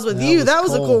one that was with That you, was that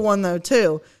was a cool. cool one though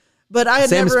too. But I had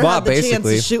Same never spot, had the chance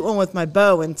basically. to shoot one with my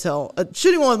bow until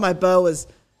shooting one with my bow was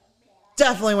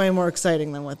definitely way more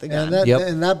exciting than with the gun.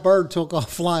 And that bird took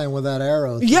off flying with that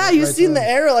arrow. Yeah, you right seen there. the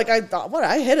arrow? Like I thought, what?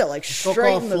 I hit it like Took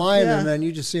straight off in the flying, yeah. and then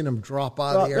you just seen him drop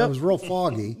out of the air. Yep. It was real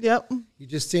foggy. Yep. You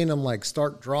just seen him like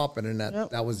start dropping, and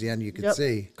that was the end you could Yep.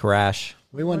 see. Crash.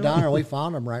 We went down there, and we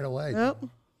found him right away. Yep.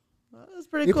 That was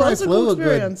pretty He cool. probably That's a flew cool a good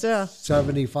experience. Yeah.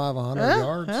 75, 100 Yeah,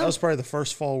 yards. yeah. That was probably the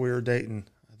first fall we were dating.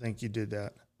 I think you did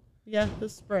that. Yeah,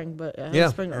 this spring, but Yeah.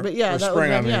 spring, but yeah, Or that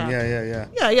spring, was yeah.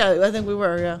 I think we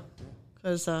were, yeah,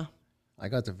 because I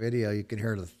got the video. You could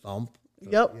hear the thump.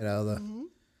 Yep. The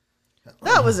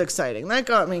that was exciting. That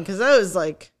got me because that was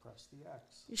like,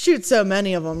 you shoot so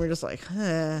many of them, you're just like,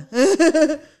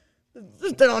 they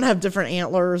don't have different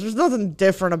antlers. There's nothing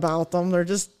different about them. They're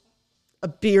just a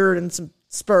beard and some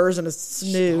spurs and a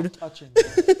snood.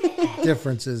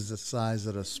 difference is the size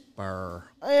of the spur.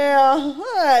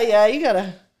 Yeah, you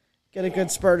gotta get a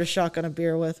good spur to shotgun a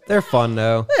beer with. They're fun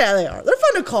though. Yeah, they are. They're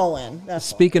fun to call in. That's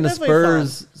fun. Speaking of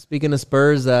Definitely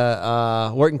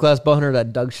Spurs, working class bow hunter,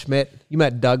 that Doug Schmidt. You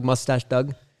met Doug, Mustache Doug.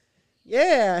 fun.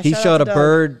 Yeah, He shout shot out a to Doug.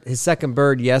 bird, his second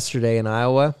bird yesterday in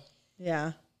Iowa.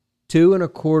 Yeah. 2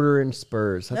 1/4 inch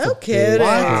spurs. That's No a big kidding.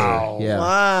 bird. Wow. Yeah.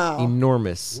 Wow.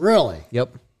 Enormous. Really?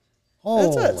 Yep.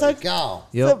 Holy it's like- cow.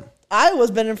 Yep. So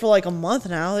Iowa's been in for like a month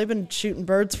now. They've been shooting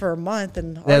birds for a month,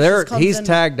 and Yeah, ours just comes he's in-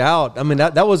 tagged out. I mean,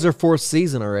 that was their 4th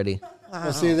season already.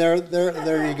 Well, see, there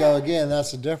you go again.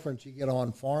 That's the difference. You get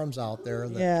on farms out there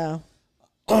that, Yeah,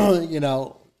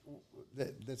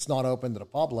 that's not open to the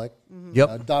public.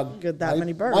 Yep. Doug Get that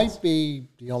many birds. might be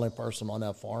the only person on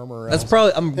that farm. Or That's else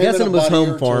probably, I'm him guessing it and a was buddy home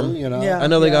or farm. two, Yeah. I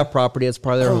know they got property. It's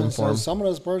probably their home So farm. some of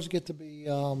those birds get to be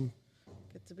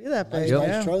get to be that nice, big. nice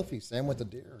Yeah. trophies. Same with the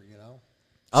deer,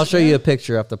 I'll show you a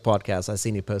picture after the podcast. I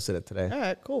seen you posted it today. All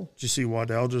right, cool. Did you see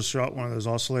Waddell just shot one of those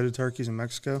oscillated turkeys in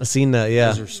Mexico? I seen that. Yeah.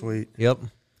 Those are sweet. Yep.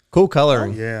 Cool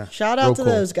coloring. Yeah. Shout out Real to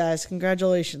cool. those guys.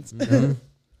 Congratulations.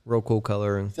 Real cool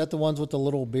coloring. Is that the ones with the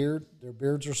little beard? Their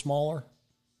beards are smaller.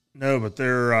 No, but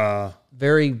their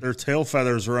Very tail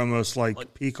feathers are almost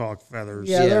like peacock feathers.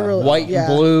 Yeah, they're really white yeah.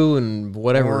 and blue and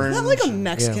whatever. Orange. Isn't that like a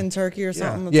Mexican turkey or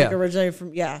something that's Yeah. like originated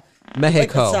from Mexico.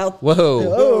 like a South- Whoa.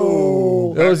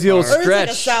 Oh. That was the old Or it's like a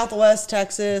stretch. Southwest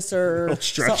Texas or Little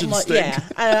stretch something and like stink.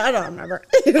 yeah. I don't remember.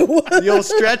 The old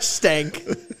stretch stank.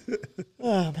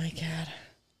 Oh my god.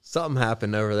 Something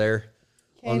happened over there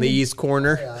on the east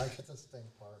corner. I get the stink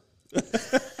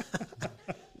part.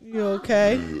 You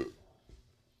okay?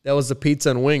 That was the pizza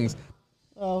and wings.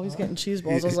 Oh, he's getting cheese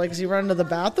balls. I was like, is he running to the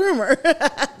bathroom or?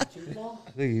 I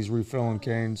think he's refilling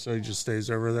cane, so he just stays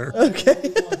over there.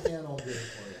 Okay.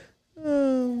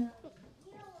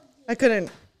 I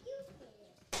couldn't.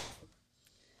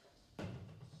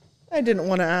 I didn't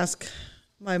want to ask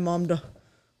my mom to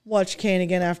watch Kane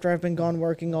again after I've been gone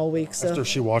working all week. So After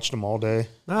she watched him all day.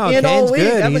 Oh, and all Kane's week,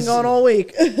 good. I've been gone all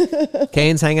week.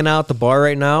 Kane's hanging out at the bar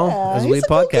right now as we He's a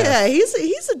cool podcast. kid. Yeah,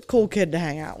 he's a cool kid to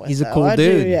hang out with. He's a though. cool I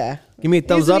dude. Do, yeah. Give me a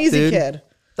thumbs He's an up, easy dude. kid.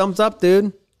 Thumbs up,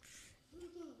 dude.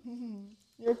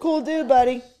 You're a cool dude,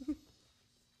 buddy.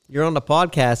 You're on the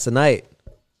podcast tonight.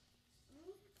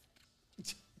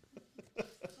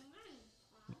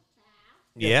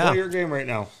 Yeah. Play your game right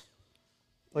now.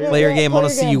 Play your game. I want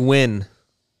to see you win.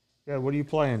 Yeah, what are you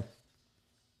playing?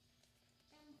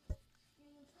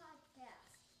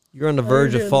 You're on the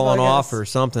verge doing of falling podcast. off or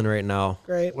something right now.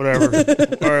 Great. Whatever.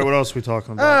 All right, what else are we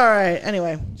talking about? All right.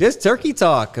 Anyway. Just turkey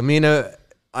talk. I mean,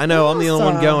 I know I'm the only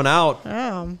one going out.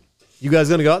 You guys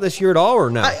going to go out this year at all or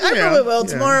no? I probably will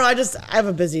tomorrow. I have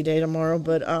a busy day tomorrow,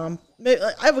 but I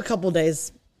have a couple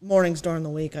days, mornings during the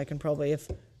week. I can probably, if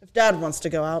Dad wants to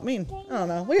go out. I mean, I don't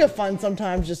know. We have fun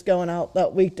sometimes just going out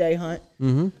that weekday hunt.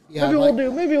 Yeah,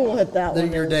 Maybe we'll hit that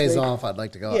one. your this days week. off. I'd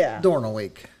like to go Yeah. out during the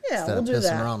week. Yeah, instead we'll of do pissing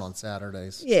that. around on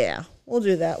Saturdays. Yeah, we'll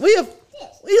do that. We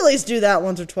at least do that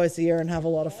once or twice a year and have a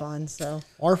lot of fun. So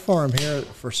Our farm here,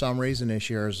 for some reason, this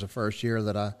year is the first year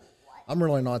that I'm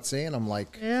really not seeing them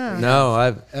like No,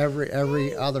 I've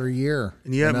every other year.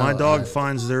 And yet, my dog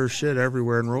finds their shit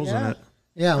everywhere and rolls in it.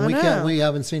 Yeah, I know. we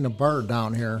haven't seen a bird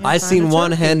down here. I seen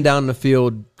one hen down the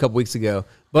field a couple weeks ago,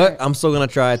 but I'm still gonna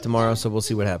try it tomorrow, so we'll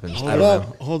see what happens. I don't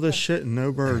know. All this shit and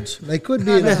no birds. They could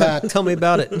be in the back. Tell me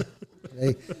about it.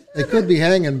 They could be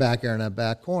hanging back there in that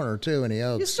back corner too, in the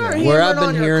oaks. start you know. Where I've Hammering been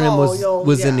on your hearing him call,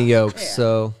 was in the oaks,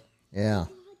 so Yeah.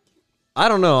 I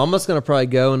don't know. I'm just gonna probably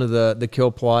go into the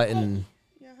kill plot, and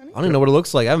I don't even know what it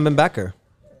looks like. I haven't been back there.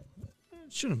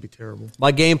 It shouldn't be terrible.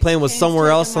 My game plan was somewhere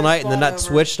taking else my tonight, and then spot that over.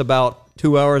 switched about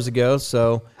 2 hours ago.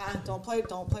 So don't play with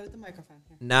the microphone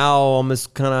here. now I'm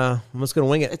just gonna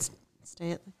wing it.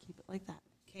 Keep it like that.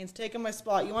 Kane's taking my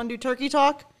spot. You want to do turkey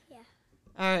talk? Yeah.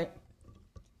 All right.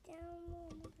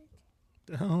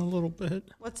 Down a little bit.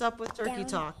 What's up with turkey Down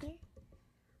talk? here.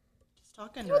 Just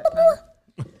talk into it. Remember?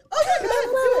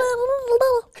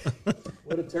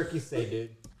 What did turkey say, dude?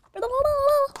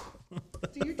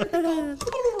 Do your turkey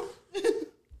talk.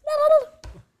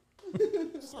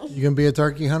 You can be a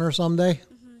turkey hunter someday?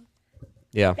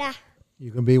 Yeah. Blah,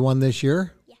 You can be one this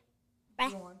year? blah,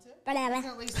 blah, blah,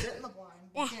 At least sit in the blind.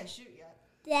 You can't shoot yet.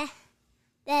 blah,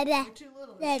 blah, blah, Too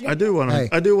little. blah, blah, I do want to. Hey.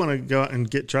 I do want to go out and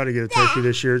try to get a turkey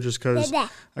this year, just because blah,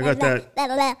 I got that blah,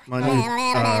 blah, my blah, new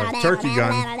blah, turkey blah,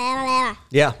 gun, blah, blah, blah,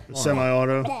 Yeah.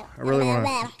 semi-auto. I really want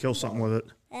to kill something with it.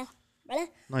 blah, blah.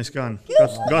 Nice gun.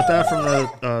 Got that from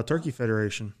the Turkey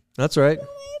Federation. That's right.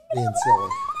 Being silly.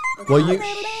 Well, you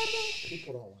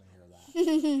People don't want to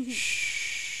hear that.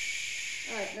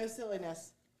 All right, no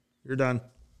silliness. You're done.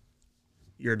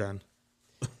 You're done.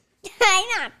 I'm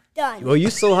not done. well you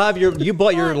still have you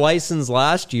bought your license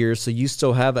last year, so you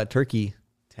still have that turkey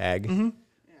tag. Mm-hmm.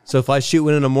 So if I shoot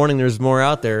one in the morning, there's more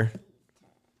out there.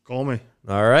 Call me.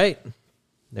 All right,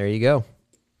 there you go.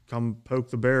 Come poke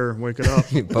the bear. Wake it up.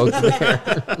 You poke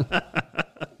the bear.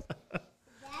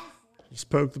 Just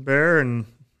poke the bear and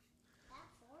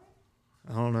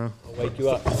I don't know. I'll wake you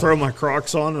up. Throw my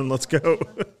Crocs on and let's go.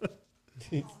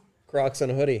 Crocs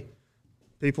and a hoodie.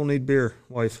 People need beer,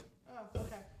 wife. Oh,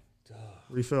 okay.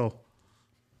 Refill.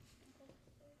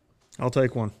 I'll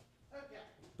take one.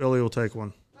 Billy will take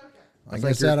one. I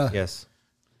guess that. Yes.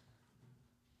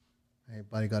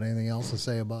 Anybody got anything else to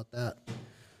say about that?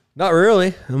 Not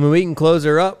really. I mean, we can close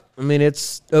her up. I mean,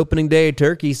 it's opening day of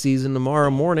turkey season tomorrow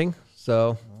morning.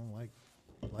 So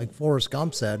Like Forrest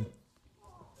Gump said.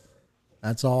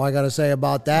 That's all I got to say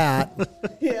about that.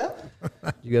 Yeah.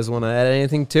 you guys want to add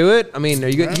anything to it? I mean, are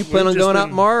you Yeah, plan on we've going just out been-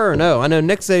 tomorrow or no? I know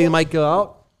Nick said he might go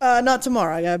out. Not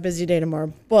tomorrow. I got a busy day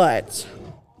tomorrow, but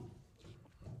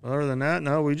Other than that,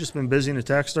 no, we've just been busy in the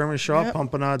taxidermy shop Yep.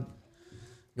 pumping out.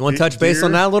 You want to touch base Deer?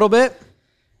 on that a little bit?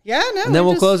 yeah, no. And then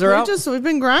we'll close her out? We've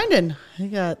been grinding. We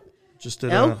got Just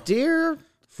did elk, a deer.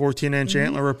 14-inch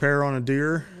antler repair on a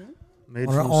deer. Made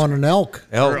from on an elk.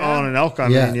 or on an elk, I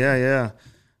Yeah. mean, yeah.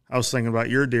 I was thinking about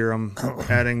your deer. I'm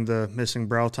adding the missing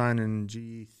brow tine in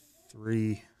G3.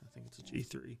 I think it's a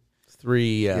G3.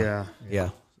 3. Yeah,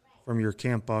 from your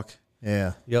camp buck.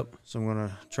 Yeah. Yep. So I'm going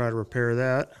to try to repair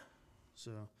that.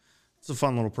 So it's a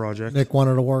fun little project. Nick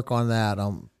wanted to work on that.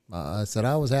 I said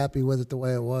I was happy with it the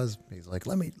way it was. He's like,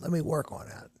 let me work on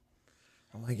that.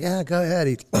 I'm like, yeah, go ahead.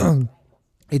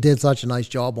 He did such a nice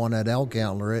job on that elk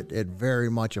antler. It very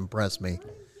much impressed me.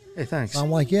 Hey, thanks.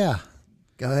 I'm like, yeah,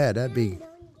 go ahead. That'd be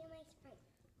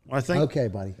I think okay,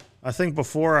 buddy. I think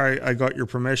before I got your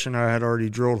permission, I had already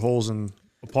drilled holes and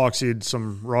epoxied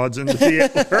some rods into the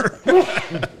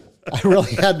antler. I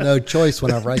really had no choice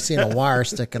whenever I seen a wire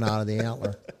sticking out of the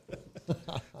antler. It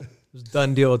was a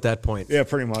done deal at that point. Yeah,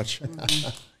 pretty much.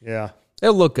 Yeah.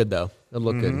 It'll look good, though. It'll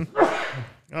look good.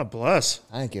 God bless.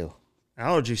 Thank you.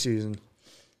 Allergy season.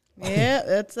 Yeah,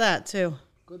 that's that too.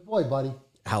 Good boy, buddy.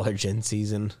 Allergen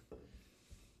season.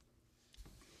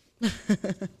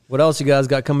 What else you guys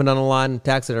got coming down the line?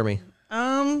 Taxidermy.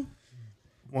 One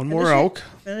more elk.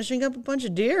 Finishing up a bunch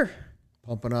of deer.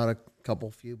 Pumping out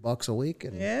few bucks a week.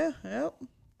 And Yeah, yep.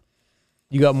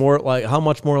 You got more, like, how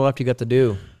much more left you got to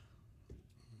do?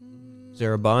 Is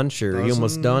there a bunch, or are you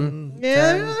almost done?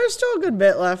 Yeah, there's still a good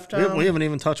bit left. We haven't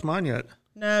even touched mine yet.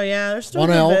 No, yeah, there's still One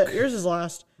a good elk. bit. Yours is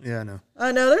last. Yeah, I know.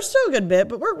 I know there's still a good bit,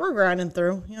 but we're grinding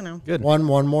through. Good. one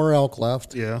more elk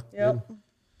left. Yeah. Yep.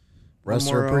 Rest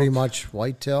more are pretty elk. much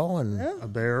whitetail. And A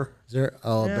bear. is there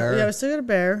a Yeah, bear? yeah, we still got a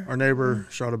bear. Our neighbor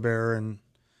shot a bear and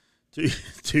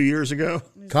 2 years ago.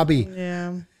 Cubby.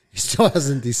 Yeah. He still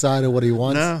hasn't decided what he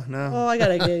wants. No. Oh, I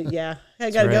gotta get. Yeah,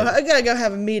 I gotta go. I gotta go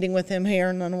have a meeting with him here,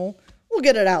 and then we'll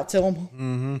get it out to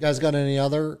him. You guys got any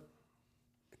other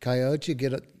coyotes? You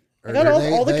get it? I got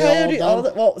all the coyote, done?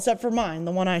 well, except for mine,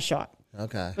 the one I shot.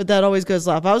 Okay. But that always goes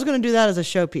left. I was gonna do that as a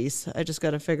showpiece. I just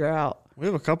got to figure out. We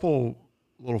have a couple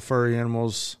little furry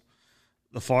animals.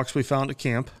 The fox we found at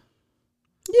camp.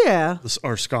 Yeah.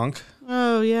 Our skunk.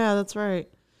 Oh yeah, that's right.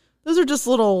 Those are just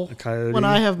little coyote. when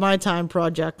I have my time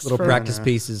projects. Little for practice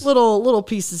pieces. little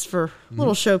pieces for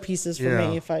little show pieces for Yeah.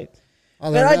 me. If I,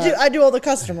 Other but than that, I do all the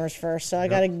customers first, so I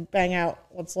got to bang out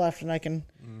what's left, and I can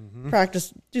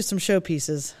practice, do some show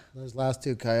pieces. those last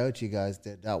two coyotes you guys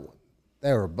did,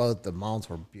 they were both, the mounts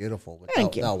were beautiful. But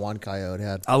Thank you. That one coyote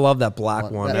had. I love that black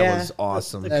one. That Yeah. was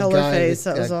awesome. The color face,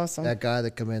 that was awesome. That guy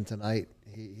that come in tonight,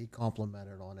 he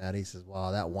complimented on that. He says,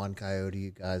 "Wow, that one coyote you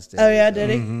guys did." Oh yeah, did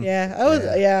he?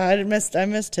 Yeah, I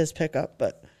missed his pickup,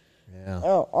 but Yeah.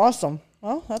 oh, awesome.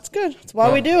 Well, that's good. That's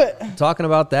why we do it. Talking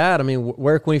about that, I mean,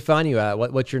 where can we find you at?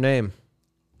 What's your name?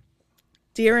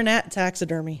 Deer and At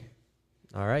Taxidermy.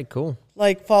 All right, cool.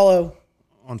 Like follow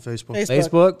On Facebook.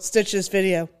 Facebook? Stitch this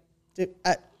video.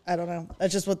 I don't know.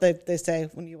 That's just what they say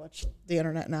when you watch the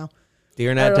internet now.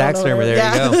 Deer and I At don't know Taxidermy. whatever-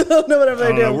 There you I go. don't know whatever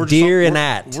they do. We're just Deer on- and we're-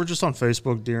 At. We're just on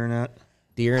Facebook, Deer and At.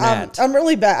 Deer and At. I'm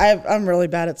really bad. I'm really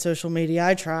bad at social media.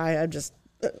 I try. I just.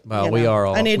 Well, we are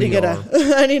all. I need to we get are.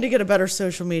 I need to get a better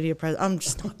social media presence. I'm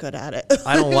just not good at it.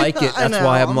 I don't like it. I That's know,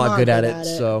 why I'm not good at it.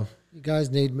 So You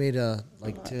guys need me to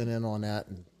like tune in on that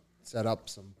and set up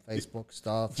some Facebook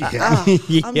stuff.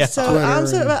 I'm so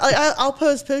Twitter like, I'll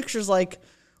post pictures like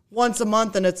once a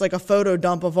month, and it's like a photo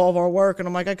dump of all of our work, and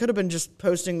I'm like, I could have been just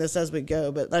posting this as we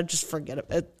go, but I just forget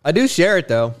it. I do share it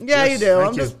though. Yeah, you do.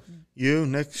 I'm just You,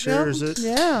 Nick, shares it.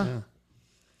 yeah.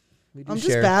 We do I'm just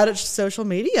share. bad at social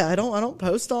media. I don't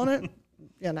post on it.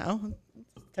 You know,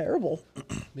 it's terrible.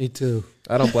 Me too.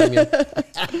 I don't blame you.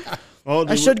 Well,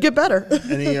 I should get better.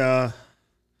 Any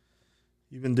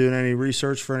you've been doing any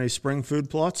research for any spring food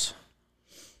plots?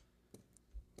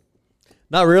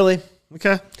 Not really.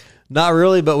 Okay. Not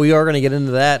really, but we are going to get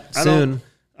into that soon.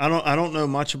 I don't know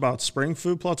much about spring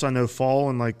food plots. I know fall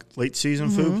and like late season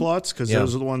food plots because Yeah.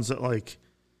 those are the ones that like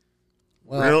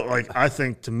Well, I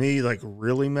think to me like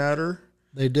really matter.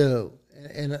 They do,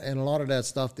 and a lot of that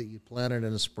stuff that you planted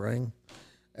in the spring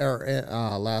or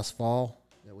last fall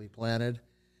that we planted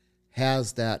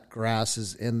has that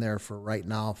grasses in there for right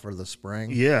now for the spring.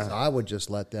 Yeah. so I would just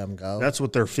let them go. That's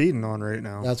what they're feeding on right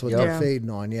now. That's what Yeah. they're feeding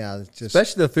on. Yeah, it's just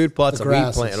Especially the food plots The that we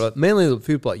grasses. planted. Well, mainly the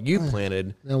food plot you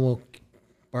planted. then we'll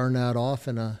burn that off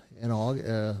in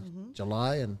August,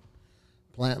 July and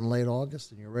plant in late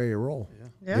August, and you're ready to roll.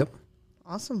 Yeah. Yep.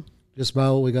 Awesome. Just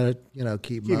mow. We got to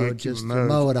keep Keep it- mowed. keep Just it mowed.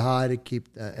 mow it high to keep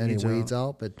any weeds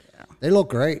out. But they look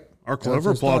great. Our Once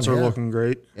clover it's plots done, are yeah. looking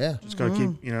great. Yeah. Just gotta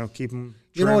keep them.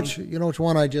 You know which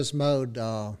one I just mowed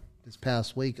this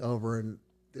past week over in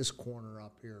this corner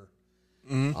up here.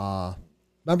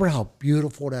 Remember how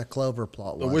beautiful that clover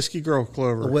plot was? The Whiskey Girl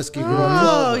clover. The whiskey girl Oh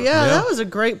clover. yeah, that was a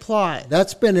great plot.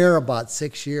 That's been here about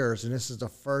 6 years, and this is the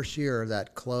first year of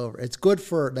that clover. It's good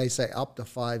for, they say, up to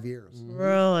 5 years.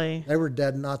 Really. They were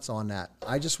dead nuts on that.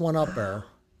 I just went up there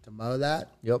to mow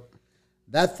that. Yep.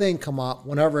 That thing come up,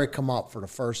 whenever it come up for the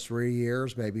first 3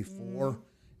 years, maybe 4,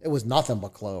 it was nothing but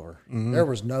clover. There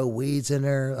was no weeds in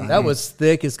there. That was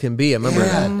thick as can be. I remember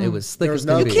that. It was thick There as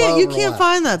was can no be. You Clover can't left.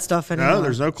 find that stuff anymore. No,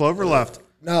 there's no clover left.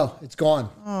 No, it's gone.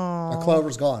 The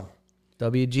clover's gone.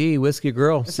 WG, Whiskey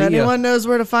Girl. If See ya. anyone knows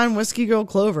where to find Whiskey Girl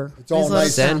Clover, It's all please let nice.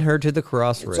 us know. Send her to the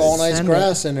crossroads. It's all nice Send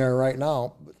grass in there right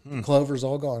now. But the clover's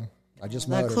all gone. I just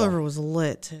mowed That it. clover all. was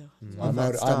lit too. I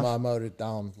mowed, I mowed it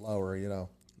down lower, you know.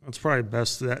 It's probably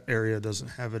best that area doesn't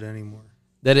have it anymore.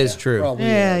 That is true. Probably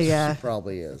Yeah, is. yeah.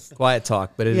 Probably is. Quiet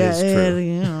talk, but it is true.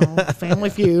 You know,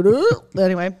 Family Feud.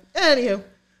 Anyway, anywho,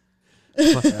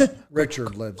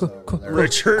 Richard lives over there.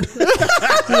 Richard.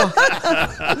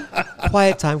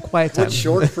 Quiet time, quiet time. What's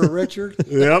short for Richard?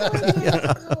 Yep. Little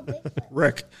Bigfoot.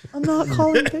 Rick. I'm not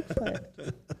calling Bigfoot.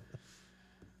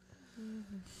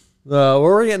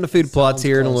 We're getting to food plots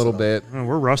here in a close little enough. bit. Man,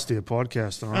 we're rusty at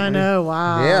podcasting, aren't I we? know.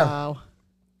 Wow. Yeah.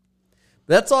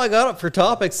 That's all I got up for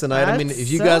topics tonight. I mean, That's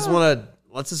if you guys want to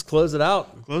let's just close it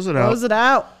out. Close it out. Close it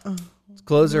out. Let's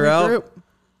close her out. Group.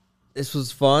 This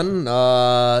was fun.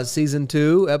 Season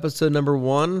 2, episode number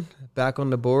 1, back on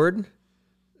the board.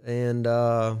 And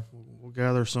We'll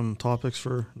gather some topics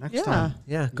for next time.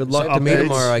 yeah, good luck to me Updates.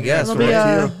 tomorrow, I guess. It'll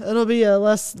Right. be it'll be a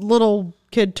less little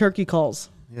kid turkey calls.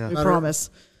 Yeah. We promise.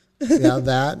 Yeah,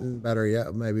 that and better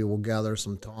yet, maybe we'll gather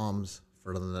some toms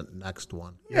for the next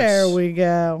one. There we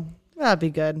go. That'd be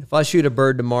good. If I shoot a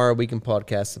bird tomorrow, we can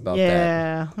podcast about that.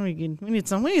 Yeah, we need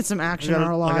some action in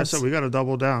our Like I lives. said, we got to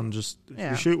double down. Just if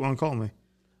Yeah. you shoot one, call me.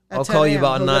 At I'll 10 call you a.m.,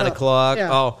 about he'll 9 get up. o'clock.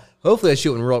 Yeah. Oh, hopefully I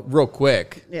shoot one real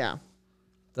quick. Yeah,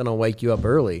 Then I'll wake you up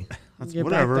early. That's get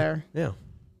whatever. back there. Yeah.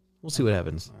 We'll see what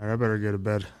happens. All right, I better go to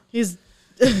bed. He's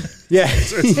Yeah.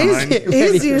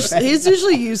 It's fine. he's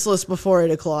usually useless before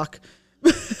 8 o'clock.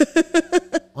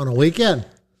 On a weekend,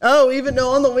 Oh, even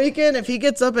though on the weekend, if he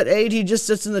gets up at 8, he just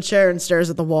sits in the chair and stares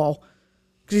at the wall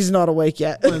because he's not awake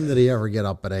yet. when did he ever get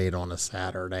up at 8 on a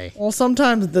Saturday? Well,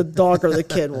 sometimes the dog or the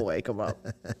kid will wake him up,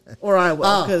 or I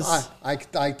will. Because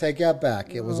I take that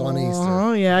back. It was on Easter.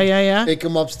 oh yeah. He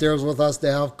come upstairs with us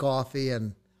to have coffee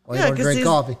and he Yeah, don't 'cause drink he's-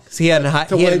 coffee So he had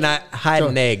to wait- hide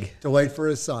an egg. to wait for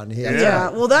his son. He had Yeah,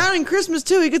 well, that and Christmas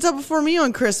too. He gets up before me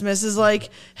on Christmas. Is like,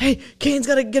 hey, Kane's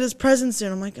got to get his presents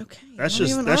soon. I'm like, okay, That's not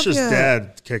just even that's up just yet.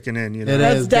 dad kicking in. You know. It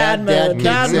That's is. dad mode. kicks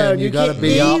Dad in. mode. You got to can't-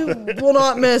 be he up will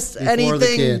not miss before the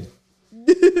anything.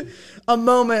 kid. A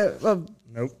moment of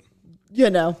Nope.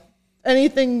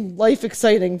 anything life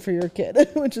exciting for your kid,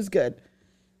 which is good.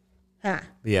 Huh.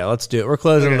 Yeah, let's do it. We're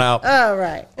closing it out. All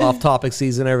right. Off topic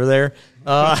season over there.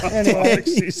 Anyway,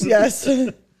 Season. yes.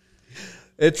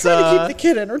 It's Trying to keep the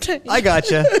kid entertained. I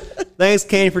gotcha. Thanks,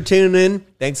 Kane, for tuning in.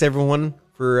 Thanks everyone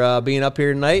for being up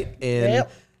here tonight. And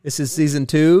Yep. this is season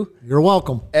 2, You're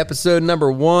welcome. episode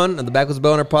number 1 of the Backwards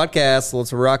Boner podcast.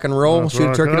 Let's rock and roll. Let's Shoot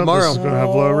rock turkey up. This tomorrow. is gonna have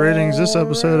low ratings this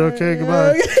episode. Okay,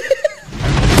 goodbye.